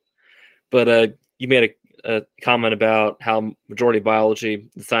 Yeah, but you made a comment about how majority of biology,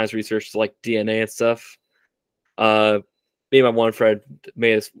 the science research is like DNA and stuff. Me and my one friend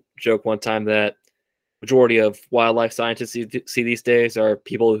made this joke one time that majority of wildlife scientists see these days are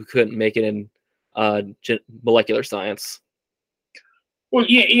people who couldn't make it in molecular science. Well,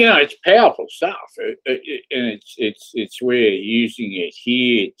 yeah, it's powerful stuff, and it's we're using it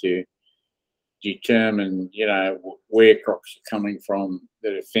here to determine, where crocs are coming from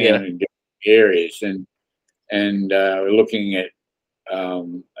that are found in different areas, and we're looking at a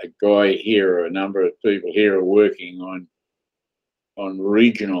guy here, or a number of people here are working on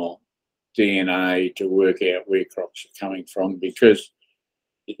regional DNA to work out where crocs are coming from, because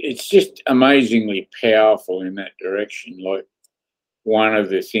it's just amazingly powerful in that direction. Like, one of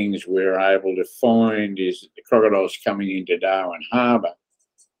the things we're able to find is that the crocodiles coming into Darwin Harbour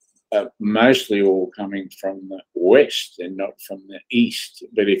are mostly all coming from the west and not from the east.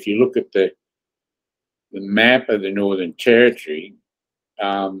 But if you look at the map of the Northern Territory,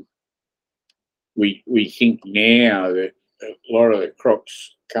 we think now that a lot of the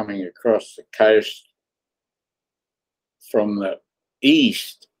crocs coming across the coast from the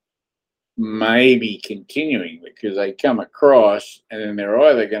east may be continuing, because they come across and then they're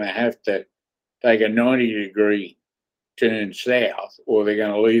either going to have to take a 90-degree turn south, or they're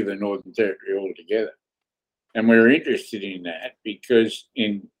going to leave the Northern Territory altogether. And we're interested in that because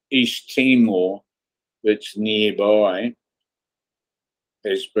in East Timor, that's nearby,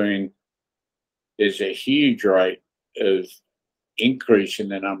 there's a huge rate of increase in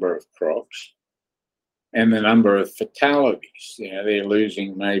the number of crocs and the number of fatalities. They're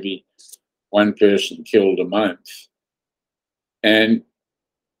losing maybe one person killed a month. And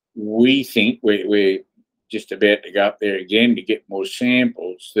we think we're just about to go up there again to get more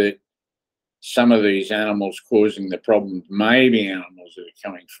samples, that some of these animals causing the problems may be animals that are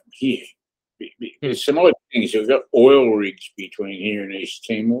coming from here. There's some odd things. We've got oil rigs between here and East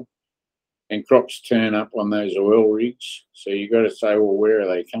Timor, and crocs turn up on those oil rigs. So you've got to say, well, where are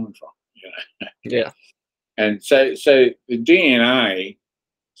they coming from? You know? Yeah. And so the DNA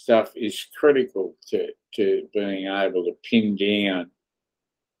stuff is critical to being able to pin down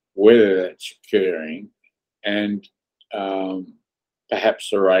whether that's occurring and perhaps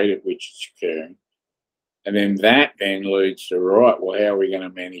the rate at which it's occurring. And then that then leads to, right, well, how are we going to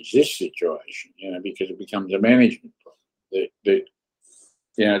manage this situation? You know, because it becomes a management problem. That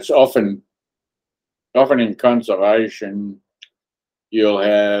you know, it's often in conservation, you'll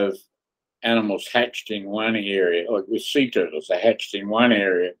have animals hatched in one area, like with sea turtles, they're hatched in one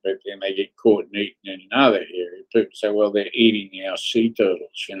area, but then they get caught and eaten in another area. People say, well, they're eating our sea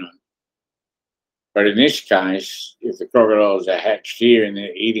turtles, you know. But in this case, if the crocodiles are hatched here and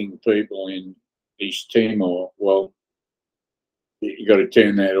they're eating people in East Timor, well, you got to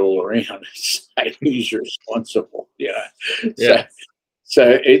turn that all around and say who's responsible, you know. Yeah.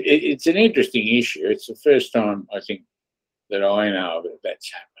 So it's an interesting issue. It's the first time, I think, that I know of it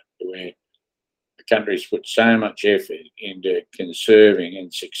that's happened, where the country's put so much effort into conserving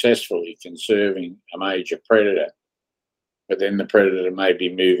and successfully conserving a major predator, but then the predator may be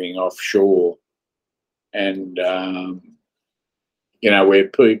moving offshore, and you know, where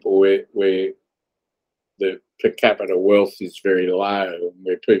the per capita wealth is very low, and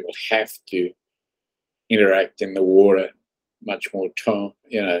where people have to interact in the water much more time,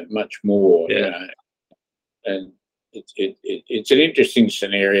 you know, much more, Yeah. you know, and it's an interesting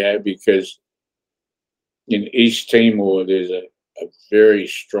scenario because in East Timor there's a very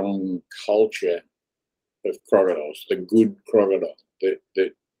strong culture of crocodiles, the good crocodile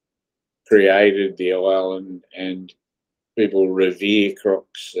that created the island, and people revere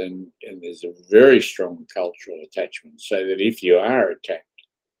crocs, and there's a very strong cultural attachment, so that if you are attacked,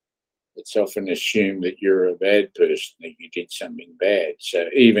 it's often assumed that you're a bad person, that you did something bad. So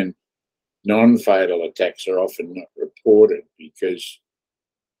even non-fatal attacks are often not reported because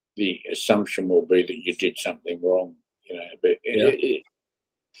the assumption will be that you did something wrong, you know. But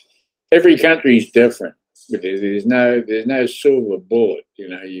every country is different. But there's no silver bullet, you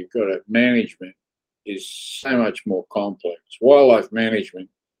know. You've got management is so much more complex. Wildlife management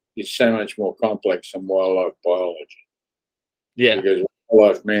is so much more complex than wildlife biology. Yeah. Because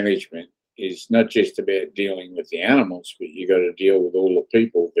wildlife management is not just about dealing with the animals, but you got to deal with all the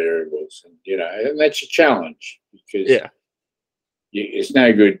people variables, and you know, and that's a challenge because it's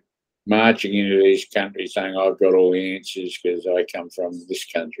no good marching into these countries saying I've got all the answers because I come from this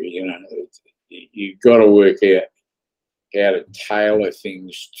country. You know, you've got to work out how to tailor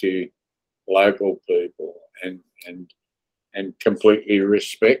things to local people and completely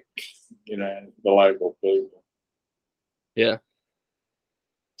respect, you know, the local people. Yeah.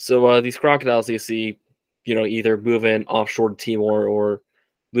 So these crocodiles you see, you know, either moving offshore to Timor or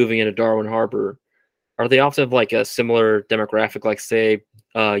moving into Darwin Harbor, are they often have like a similar demographic, like say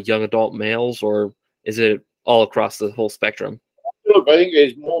young adult males, or is it all across the whole spectrum? Look, I think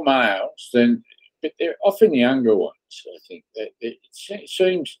there's more males but they're often younger ones. I think that it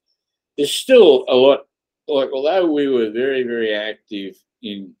seems there's still a lot. Like, although we were very, very active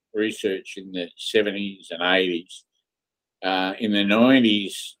in research in the 70s and 80s, in the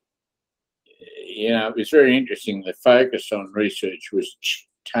 90s, you know, it was very interesting. The focus on research was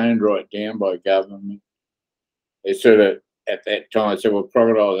toned right down by government. They sort of, at that time, said, well,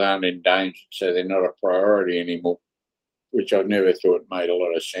 crocodiles aren't endangered, so they're not a priority anymore, which I never thought made a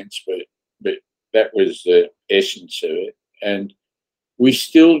lot of sense, but that was the essence of it. And we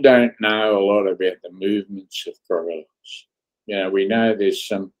still don't know a lot about the movements of crocodiles. You know, we know there's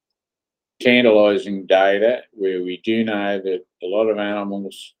some tantalising data where we do know that a lot of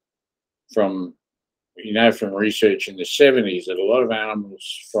animals from research in the 70s, that a lot of animals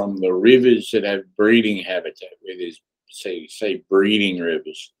from the rivers that have breeding habitat, where there's, say breeding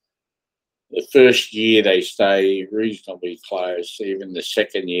rivers, the first year they stay reasonably close, even the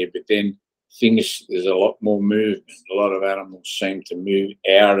second year, but then there's a lot more movement. A lot of animals seem to move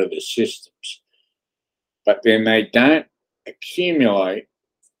out of the systems, but then they don't accumulate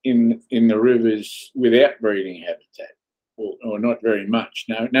in the rivers without breeding habitat, or not very much.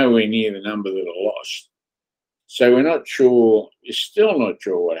 Nowhere near the number that are lost. So we're still not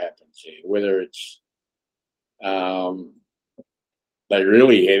sure what happens here, whether it's they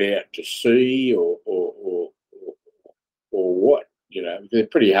really head out to sea or what. You know, they're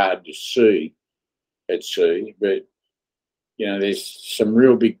pretty hard to see at sea, but there's some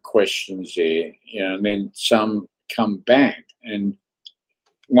real big questions there, and then some come back. And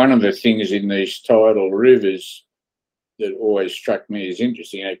one of the things in these tidal rivers that always struck me as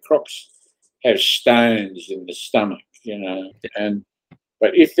interesting, crocs have stones in the stomach,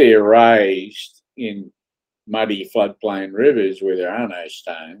 but if they're raised in muddy floodplain rivers where there are no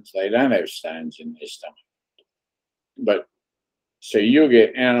stones, they don't have stones in their stomach. But so you'll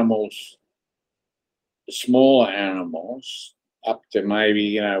get animals, smaller animals, up to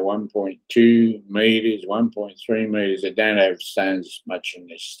maybe 1.2 meters, 1.3 meters, that don't have stones much in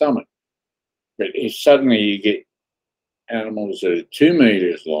their stomach. But if suddenly you get animals that are 2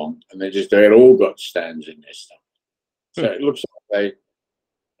 meters long and they've all got stones in their stomach, so it looks like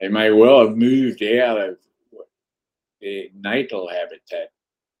they may well have moved out of their natal habitat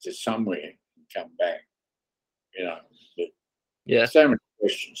to somewhere and come back. Yeah. So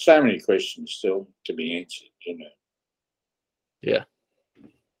many questions still to be answered. Yeah.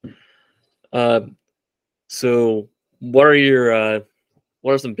 So what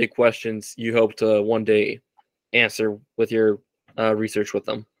are some big questions you hope to one day answer with your research with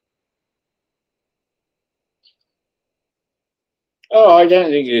them? Oh, I don't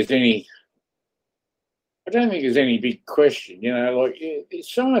think there's any big question.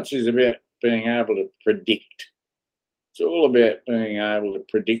 Science is about being able to predict. It's all about being able to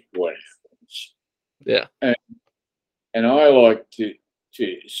predict what happens. Yeah. And I like to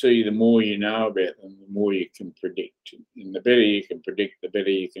see the more you know about them, the more you can predict. And the better you can predict, the better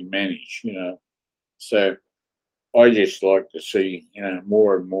you can manage, So I just like to see,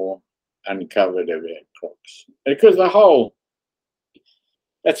 more and more uncovered about crocs. Because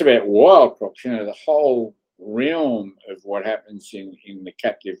that's about wild crocs, the whole realm of what happens in the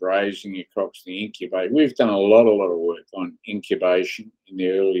captive raising of crocs, the incubate. We've done a lot of work on incubation in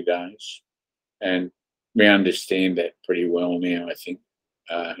the early days, and we understand that pretty well now, I think.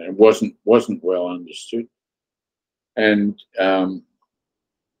 It wasn't well understood. And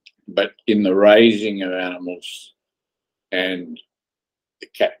but in the raising of animals and the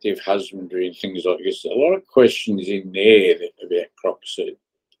captive husbandry and things like this, a lot of questions in there about crocs that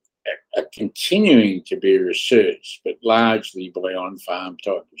are continuing to be researched, but largely by on-farm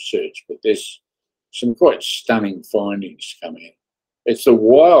type research. But there's some quite stunning findings coming out. It's the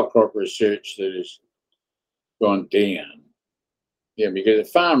wild croc research that has gone down. Yeah, because the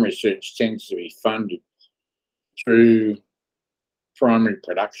farm research tends to be funded through primary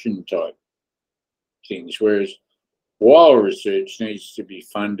production type things, whereas wild research needs to be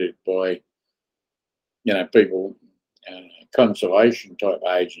funded by, people, conservation type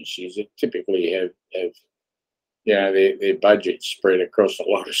agencies that typically have their budget spread across a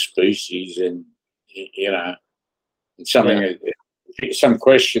lot of species, and it's something some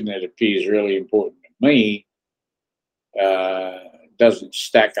question that appears really important to me doesn't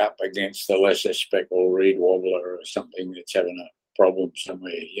stack up against the lesser speckled reed wobbler or something that's having a problem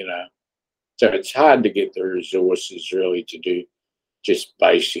somewhere, So it's hard to get the resources really to do just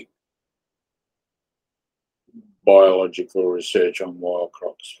basic biological research on wild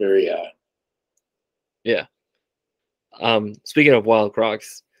crocs. Very hard. Yeah. Speaking of wild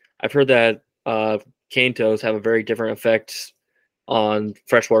crocs, I've heard that cane toads have a very different effect on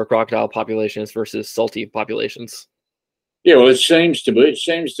freshwater crocodile populations versus salty populations. Yeah, well, it seems to be. It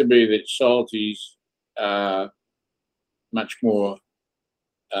seems to be that salties are much more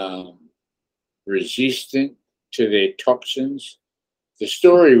resistant to their toxins. The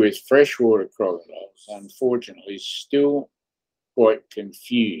story with freshwater crocodiles, unfortunately, is still quite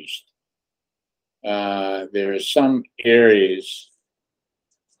confused. There are some areas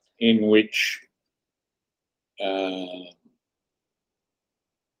in which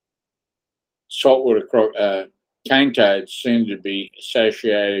saltwater cane toads seem to be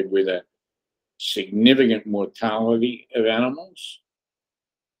associated with a significant mortality of animals.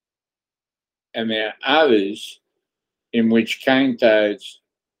 And there are others in which cane toads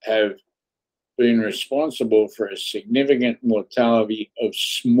have been responsible for a significant mortality of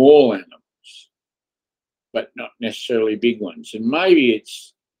small animals, but not necessarily big ones. And maybe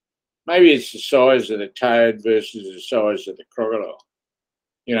it's the size of the toad versus the size of the crocodile.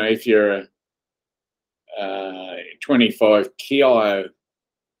 If you're a 25 kilo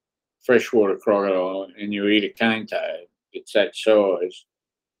freshwater crocodile and you eat a cane toad, it's that size,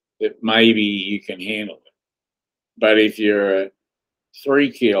 that maybe you can handle it. But if you're a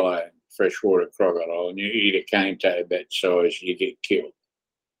 3 kilo freshwater crocodile and you eat a cane toad that size, you get killed.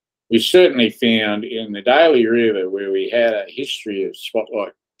 We certainly found in the Daly River, where we had a history of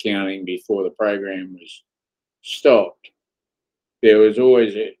spotlight counting before the program was stopped, there was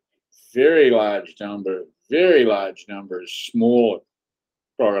always a very large number of very large number of smaller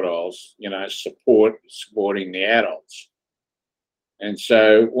crocodiles, supporting the adults. And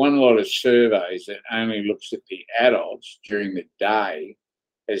so one lot of surveys that only looks at the adults during the day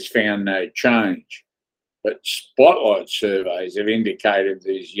has found no change. But spotlight surveys have indicated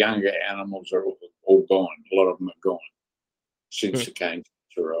these younger animals are all gone. A lot of them are gone since the cane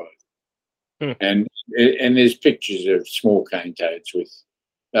toads arrived. And there's pictures of small cane toads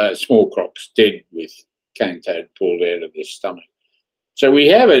with small crocs dead with cane toad pulled out of their stomach. So we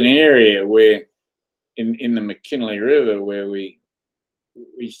have an area where in the McKinley River where we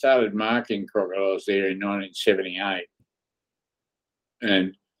started marking crocodiles there in 1978.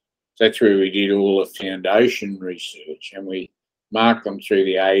 And that's where we did all the foundation research, and we marked them through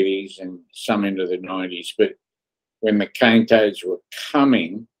the 80s and some into the 90s. But when the cane toads were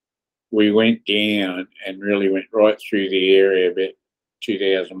coming, we went down and really went right through the area about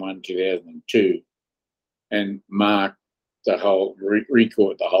 2001, 2002, and marked the whole,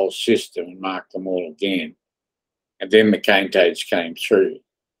 recaught the whole system and marked them all again. And then the cane toads came through.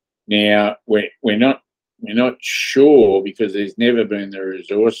 Now, we're not sure because there's never been the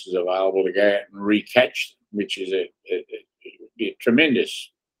resources available to go out and recatch them, which is a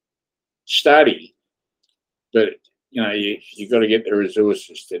tremendous study. But, you've got to get the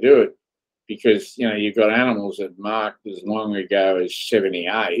resources to do it because, you've got animals that marked as long ago as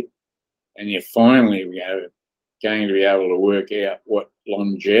 78 and you're finally going to be able to work out what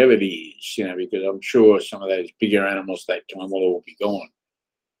longevity is, because I'm sure some of those bigger animals that time will all be gone.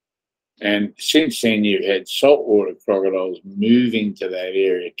 And since then, you've had saltwater crocodiles moving to that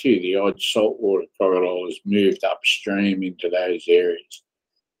area too. The odd saltwater crocodile has moved upstream into those areas.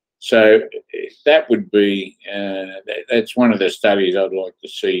 So that would be, that's one of the studies I'd like to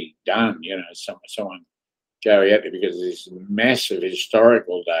see done, someone go out there because there's massive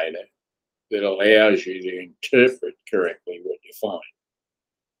historical data that allows you to interpret correctly what you find.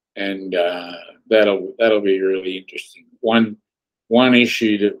 And that'll be really interesting. One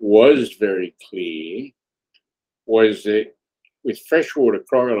issue that was very clear was that with freshwater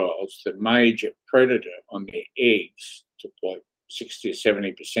crocodiles, the major predator on their eggs, took like 60 or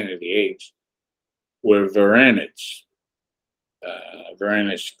 70% of the eggs, were varanids,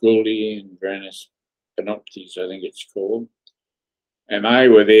 Varanus gouldi and Varanus panoptes, I think it's called. And they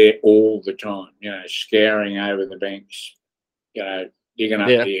were there all the time, scouring over the banks, digging up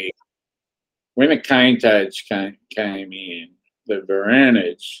the eggs. When the cane toads came in, the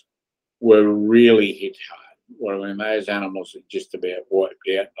varanids were really hit hard. When those animals are just about wiped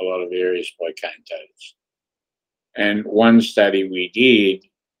out in a lot of areas by cane toads. And one study we did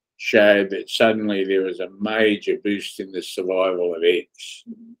showed that suddenly there was a major boost in the survival of eggs.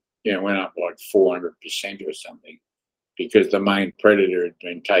 It went up like 400% or something because the main predator had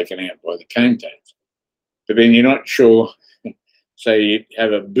been taken out by the cane toads. But then you're not sure, so you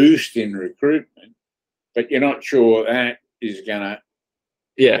have a boost in recruitment, but you're not sure that is going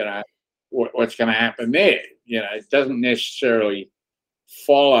to, what's going to happen there. It doesn't necessarily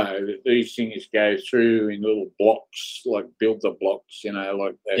follow that these things go through in little blocks, like builder blocks,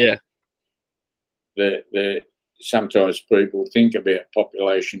 like that. The sometimes people think about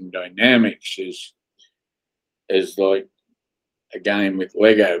population dynamics as like a game with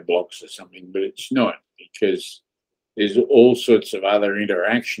Lego blocks or something, but it's not, because there's all sorts of other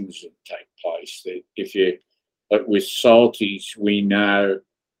interactions that take place. That if you, like with salties, we know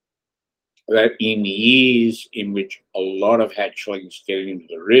that in years in which a lot of hatchlings get into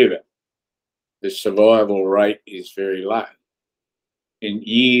the river, the survival rate is very low. In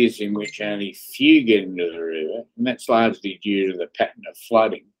years in which only few get into the river, and that's largely due to the pattern of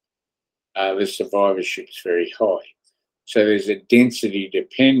flooding, the survivorship is very high. So there's a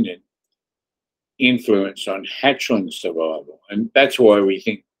density-dependent influence on hatchling survival. And that's why we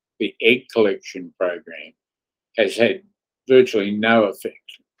think the egg collection program has had virtually no effect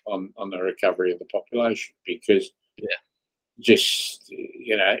on the recovery of the population, because just,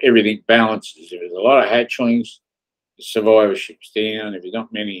 everything balances. If there's a lot of hatchlings, the survivorship's down. If there's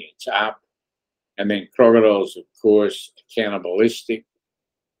not many, it's up. And then crocodiles, of course, are cannibalistic.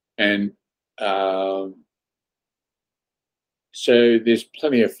 And so there's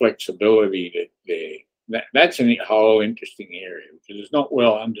plenty of flexibility there. That's a whole interesting area because it's not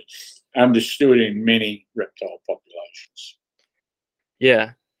well understood in many reptile populations.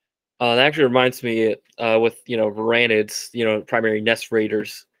 Yeah. That actually reminds me with, varanids, primary nest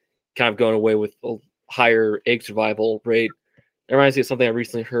raiders kind of going away with a higher egg survival rate. It reminds me of something I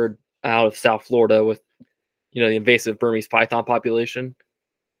recently heard out of South Florida with, the invasive Burmese python population.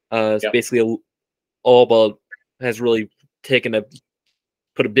 It's basically all but has really put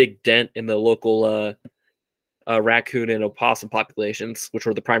a big dent in the local raccoon and opossum populations, which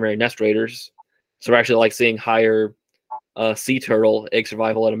were the primary nest raiders. So we're actually like seeing higher sea turtle egg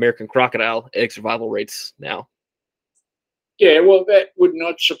survival and American crocodile egg survival rates now. Yeah, well, that would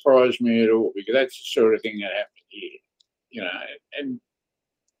not surprise me at all, because that's the sort of thing that happened here, you know. And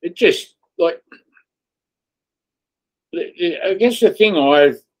it just, like, I guess one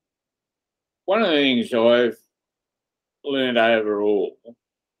of the things I've learned overall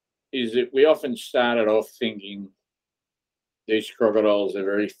is that we often started off thinking these crocodiles are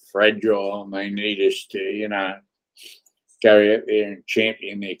very fragile and they need us to, you know, go out there and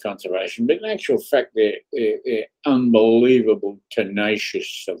champion their conservation. But in actual fact, they're unbelievable, tenacious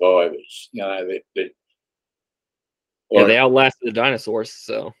survivors. You know, Yeah, they outlasted the dinosaurs.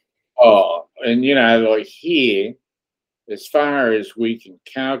 So. Oh, and you know, like here, as far as we can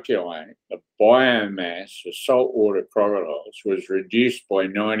calculate, the biomass of saltwater crocodiles was reduced by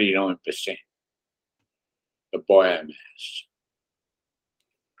 99%. The biomass,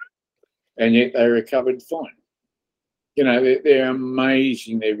 and yet they recovered fine. You know, they're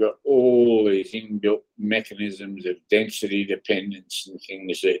amazing. They've got all these inbuilt mechanisms of density dependence and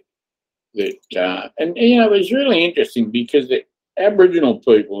things and you know, it was really interesting because the Aboriginal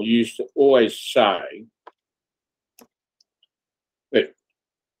people used to always say that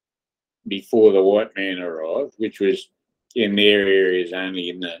before the white man arrived, which was in their areas only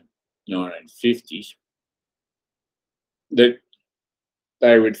in the 1950s, that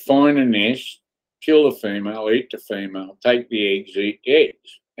they would find a nest, kill the female, eat the female, take the eggs, eat the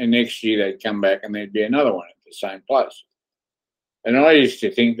eggs. And next year they'd come back and there'd be another one at the same place. And I used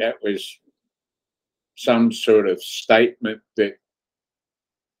to think that was some sort of statement that,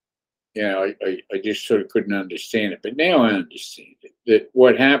 you know, I just sort of couldn't understand it. But now I understand it, that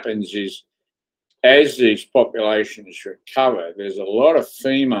what happens is as these populations recover, there's a lot of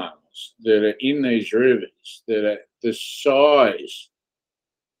females that are in these rivers that are the size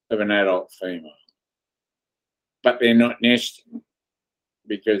of an adult female, but they're not nesting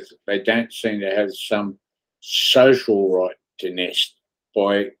because they don't seem to have some social right to nest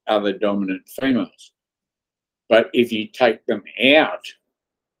by other dominant females. But if you take them out,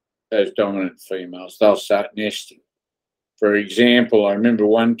 those dominant females, they'll start nesting. For example, I remember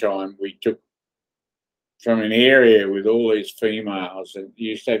one time we took from an area with all these females, and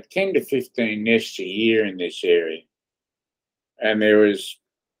you used to have 10 to 15 nests a year in this area. And there was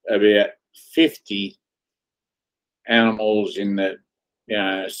about 50 animals in the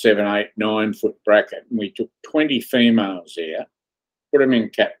 7, 8, 9 foot bracket. And we took 20 females out, put them in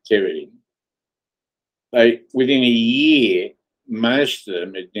captivity. They, within a year, most of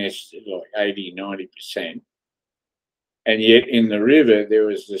them had nested like 80, 90%. And yet in the river, there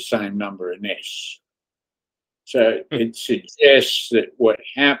was the same number of nests. So it suggests that what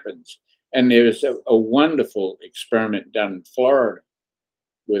happens, and there was a wonderful experiment done in Florida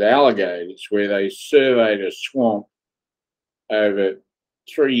with alligators where they surveyed a swamp over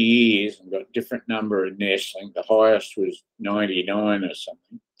 3 years and got a different number of nests. I think the highest was 99 or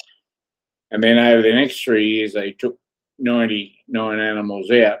something. And then over the next 3 years, they took 99 animals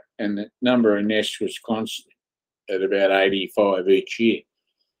out, and the number of nests was constant at about 85 each year.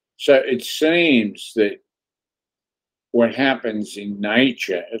 So it seems that what happens in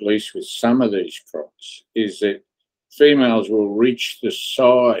nature, at least with some of these crocs, is that females will reach the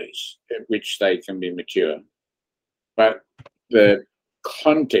size at which they can be mature, but the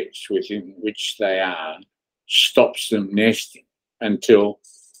context within which they are stops them nesting until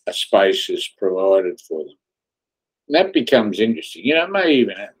a space is provided for them. And that becomes interesting. You know, it may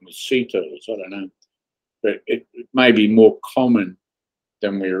even happen with sea turtles, I don't know. But it may be more common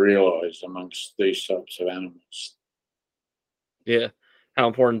than we realise amongst these types of animals. Yeah, how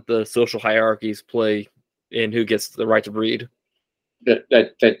important the social hierarchies play in who gets the right to breed. Yeah,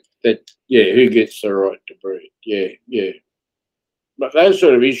 who gets the right to breed? Yeah. But those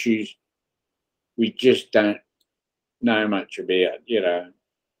sort of issues, we just don't know much about, you know,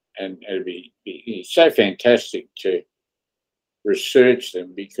 and it'd be so fantastic to research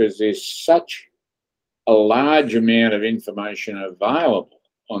them because there's such a large amount of information available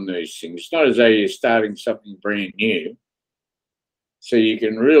on these things. It's not as though you're starting something brand new. So you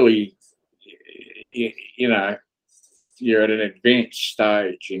can really, you know, you're at an advanced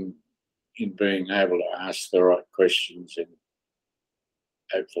stage in being able to ask the right questions and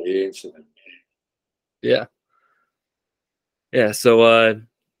hopefully answer them. Yeah. So,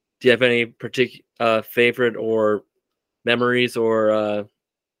 do you have any particular favorite or memories or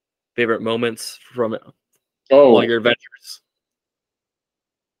favorite moments from all your adventures?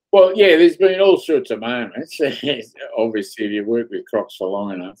 Well, yeah, there's been all sorts of moments. Obviously, if you work with crocs for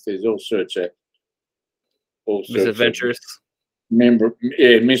long enough, there's all sorts of all sorts of Misadventures.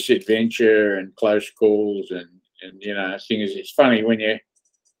 misadventure and close calls, and things. It's funny when you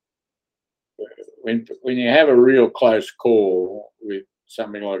have a real close call with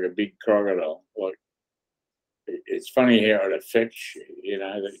something like a big crocodile. Like, it's funny how it affects you.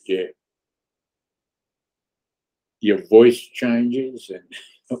 That your voice changes, and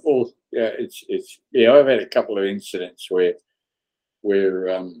all. It's I've had a couple of incidents where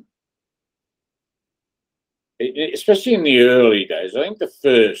especially in the early days. I think the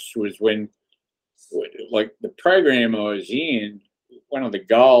first was when, like, the program I was in, one of the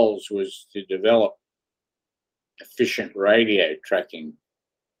goals was to develop efficient radio tracking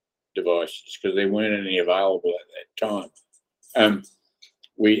devices because there weren't any available at that time.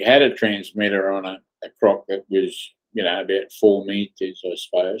 We had a transmitter on a croc that was, about 4 meters, I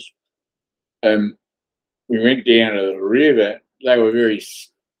suppose. We went down to the river. They were very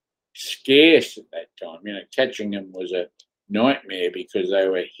scarce at that time. Catching them was a nightmare because they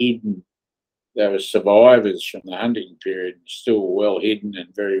were hidden. They were survivors from the hunting period, still well hidden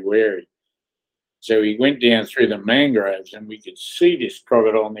and very wary. So we went down through the mangroves and we could see this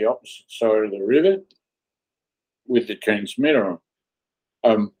crocodile on the opposite side of the river with the transmitter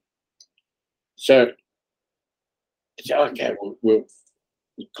on. So okay, we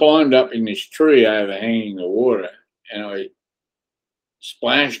climbed up in this tree overhanging the water, and I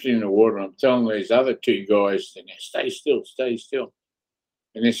splashed in the water. I'm telling these other 2 guys, stay still, stay still.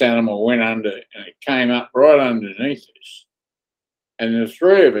 And this animal went under, and it came up right underneath us. And the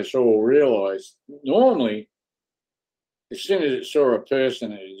 3 of us all realised, normally, as soon as it saw a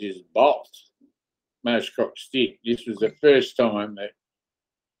person, it would just bolt. Most crocs did. This was the first time that,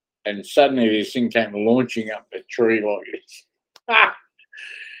 and suddenly this thing came launching up the tree like this.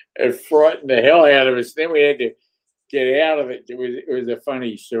 It frightened the hell out of us. Then we had to get out of it. It was a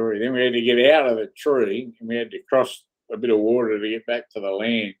funny story. Then we had to get out of the tree, and we had to cross a bit of water to get back to the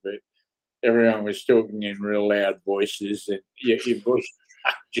land. But everyone was talking in real loud voices, and your voice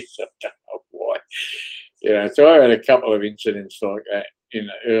just, I don't know why. So I had a couple of incidents like that in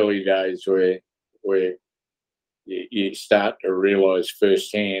the early days where you start to realise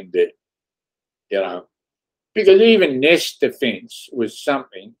firsthand that, because even nest defence was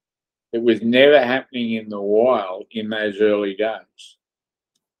something that was never happening in the wild in those early days.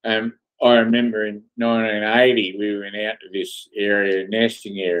 I remember in 1980, we went out to this area,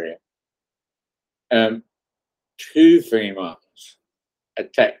 nesting area. 2 females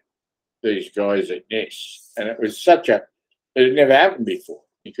attacked these guys at nests, and it was it had never happened before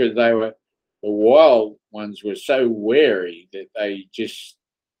because the wild ones were so wary that they just,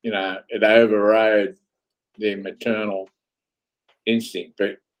 it overrode their maternal instinct.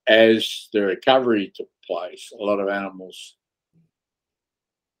 But as the recovery took place, a lot of animals,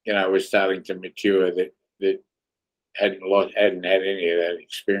 were starting to mature that hadn't had any of that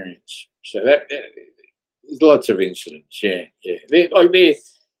experience. So there's lots of incidents. Yeah. They're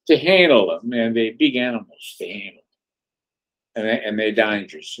to handle them, and they're big animals to handle, and they're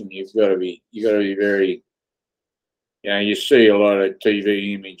dangerous, and you've got to be very. You see a lot of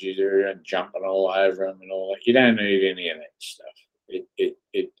TV images, everyone jumping all over them and all that. You don't need any of that stuff.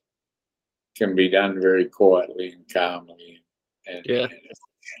 It can be done very quietly and calmly, and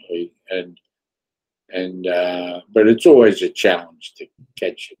efficiently, but it's always a challenge to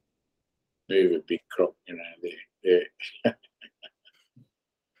catch it, move a big croc. They're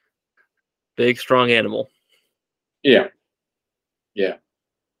big, strong animal. Yeah.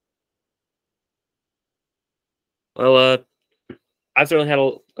 Well, I've certainly had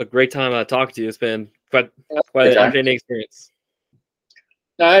a great time talking to you. It's been quite an entertaining experience.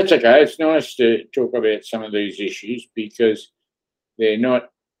 No, that's okay. It's nice to talk about some of these issues because they're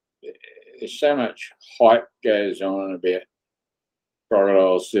not. There's so much hype goes on about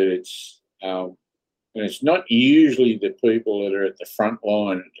crocodiles that and it's not usually the people that are at the front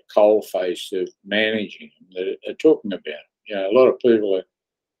line at the coalface of managing them that are talking about it. A lot of people are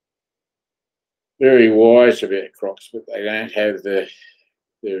very wise about crocs, but they don't have the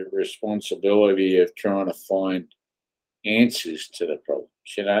responsibility of trying to find answers to the problems.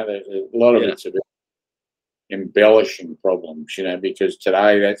 A lot of it's about embellishing problems, because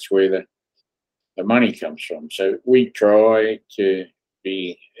today that's where the money comes from. So we try to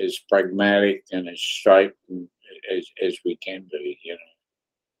be as pragmatic and as straight as we can be,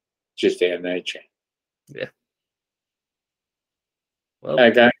 just our nature. Yeah. Well,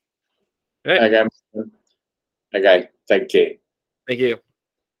 okay. Right. Okay. Take care. Thank you.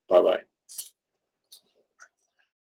 Bye-bye.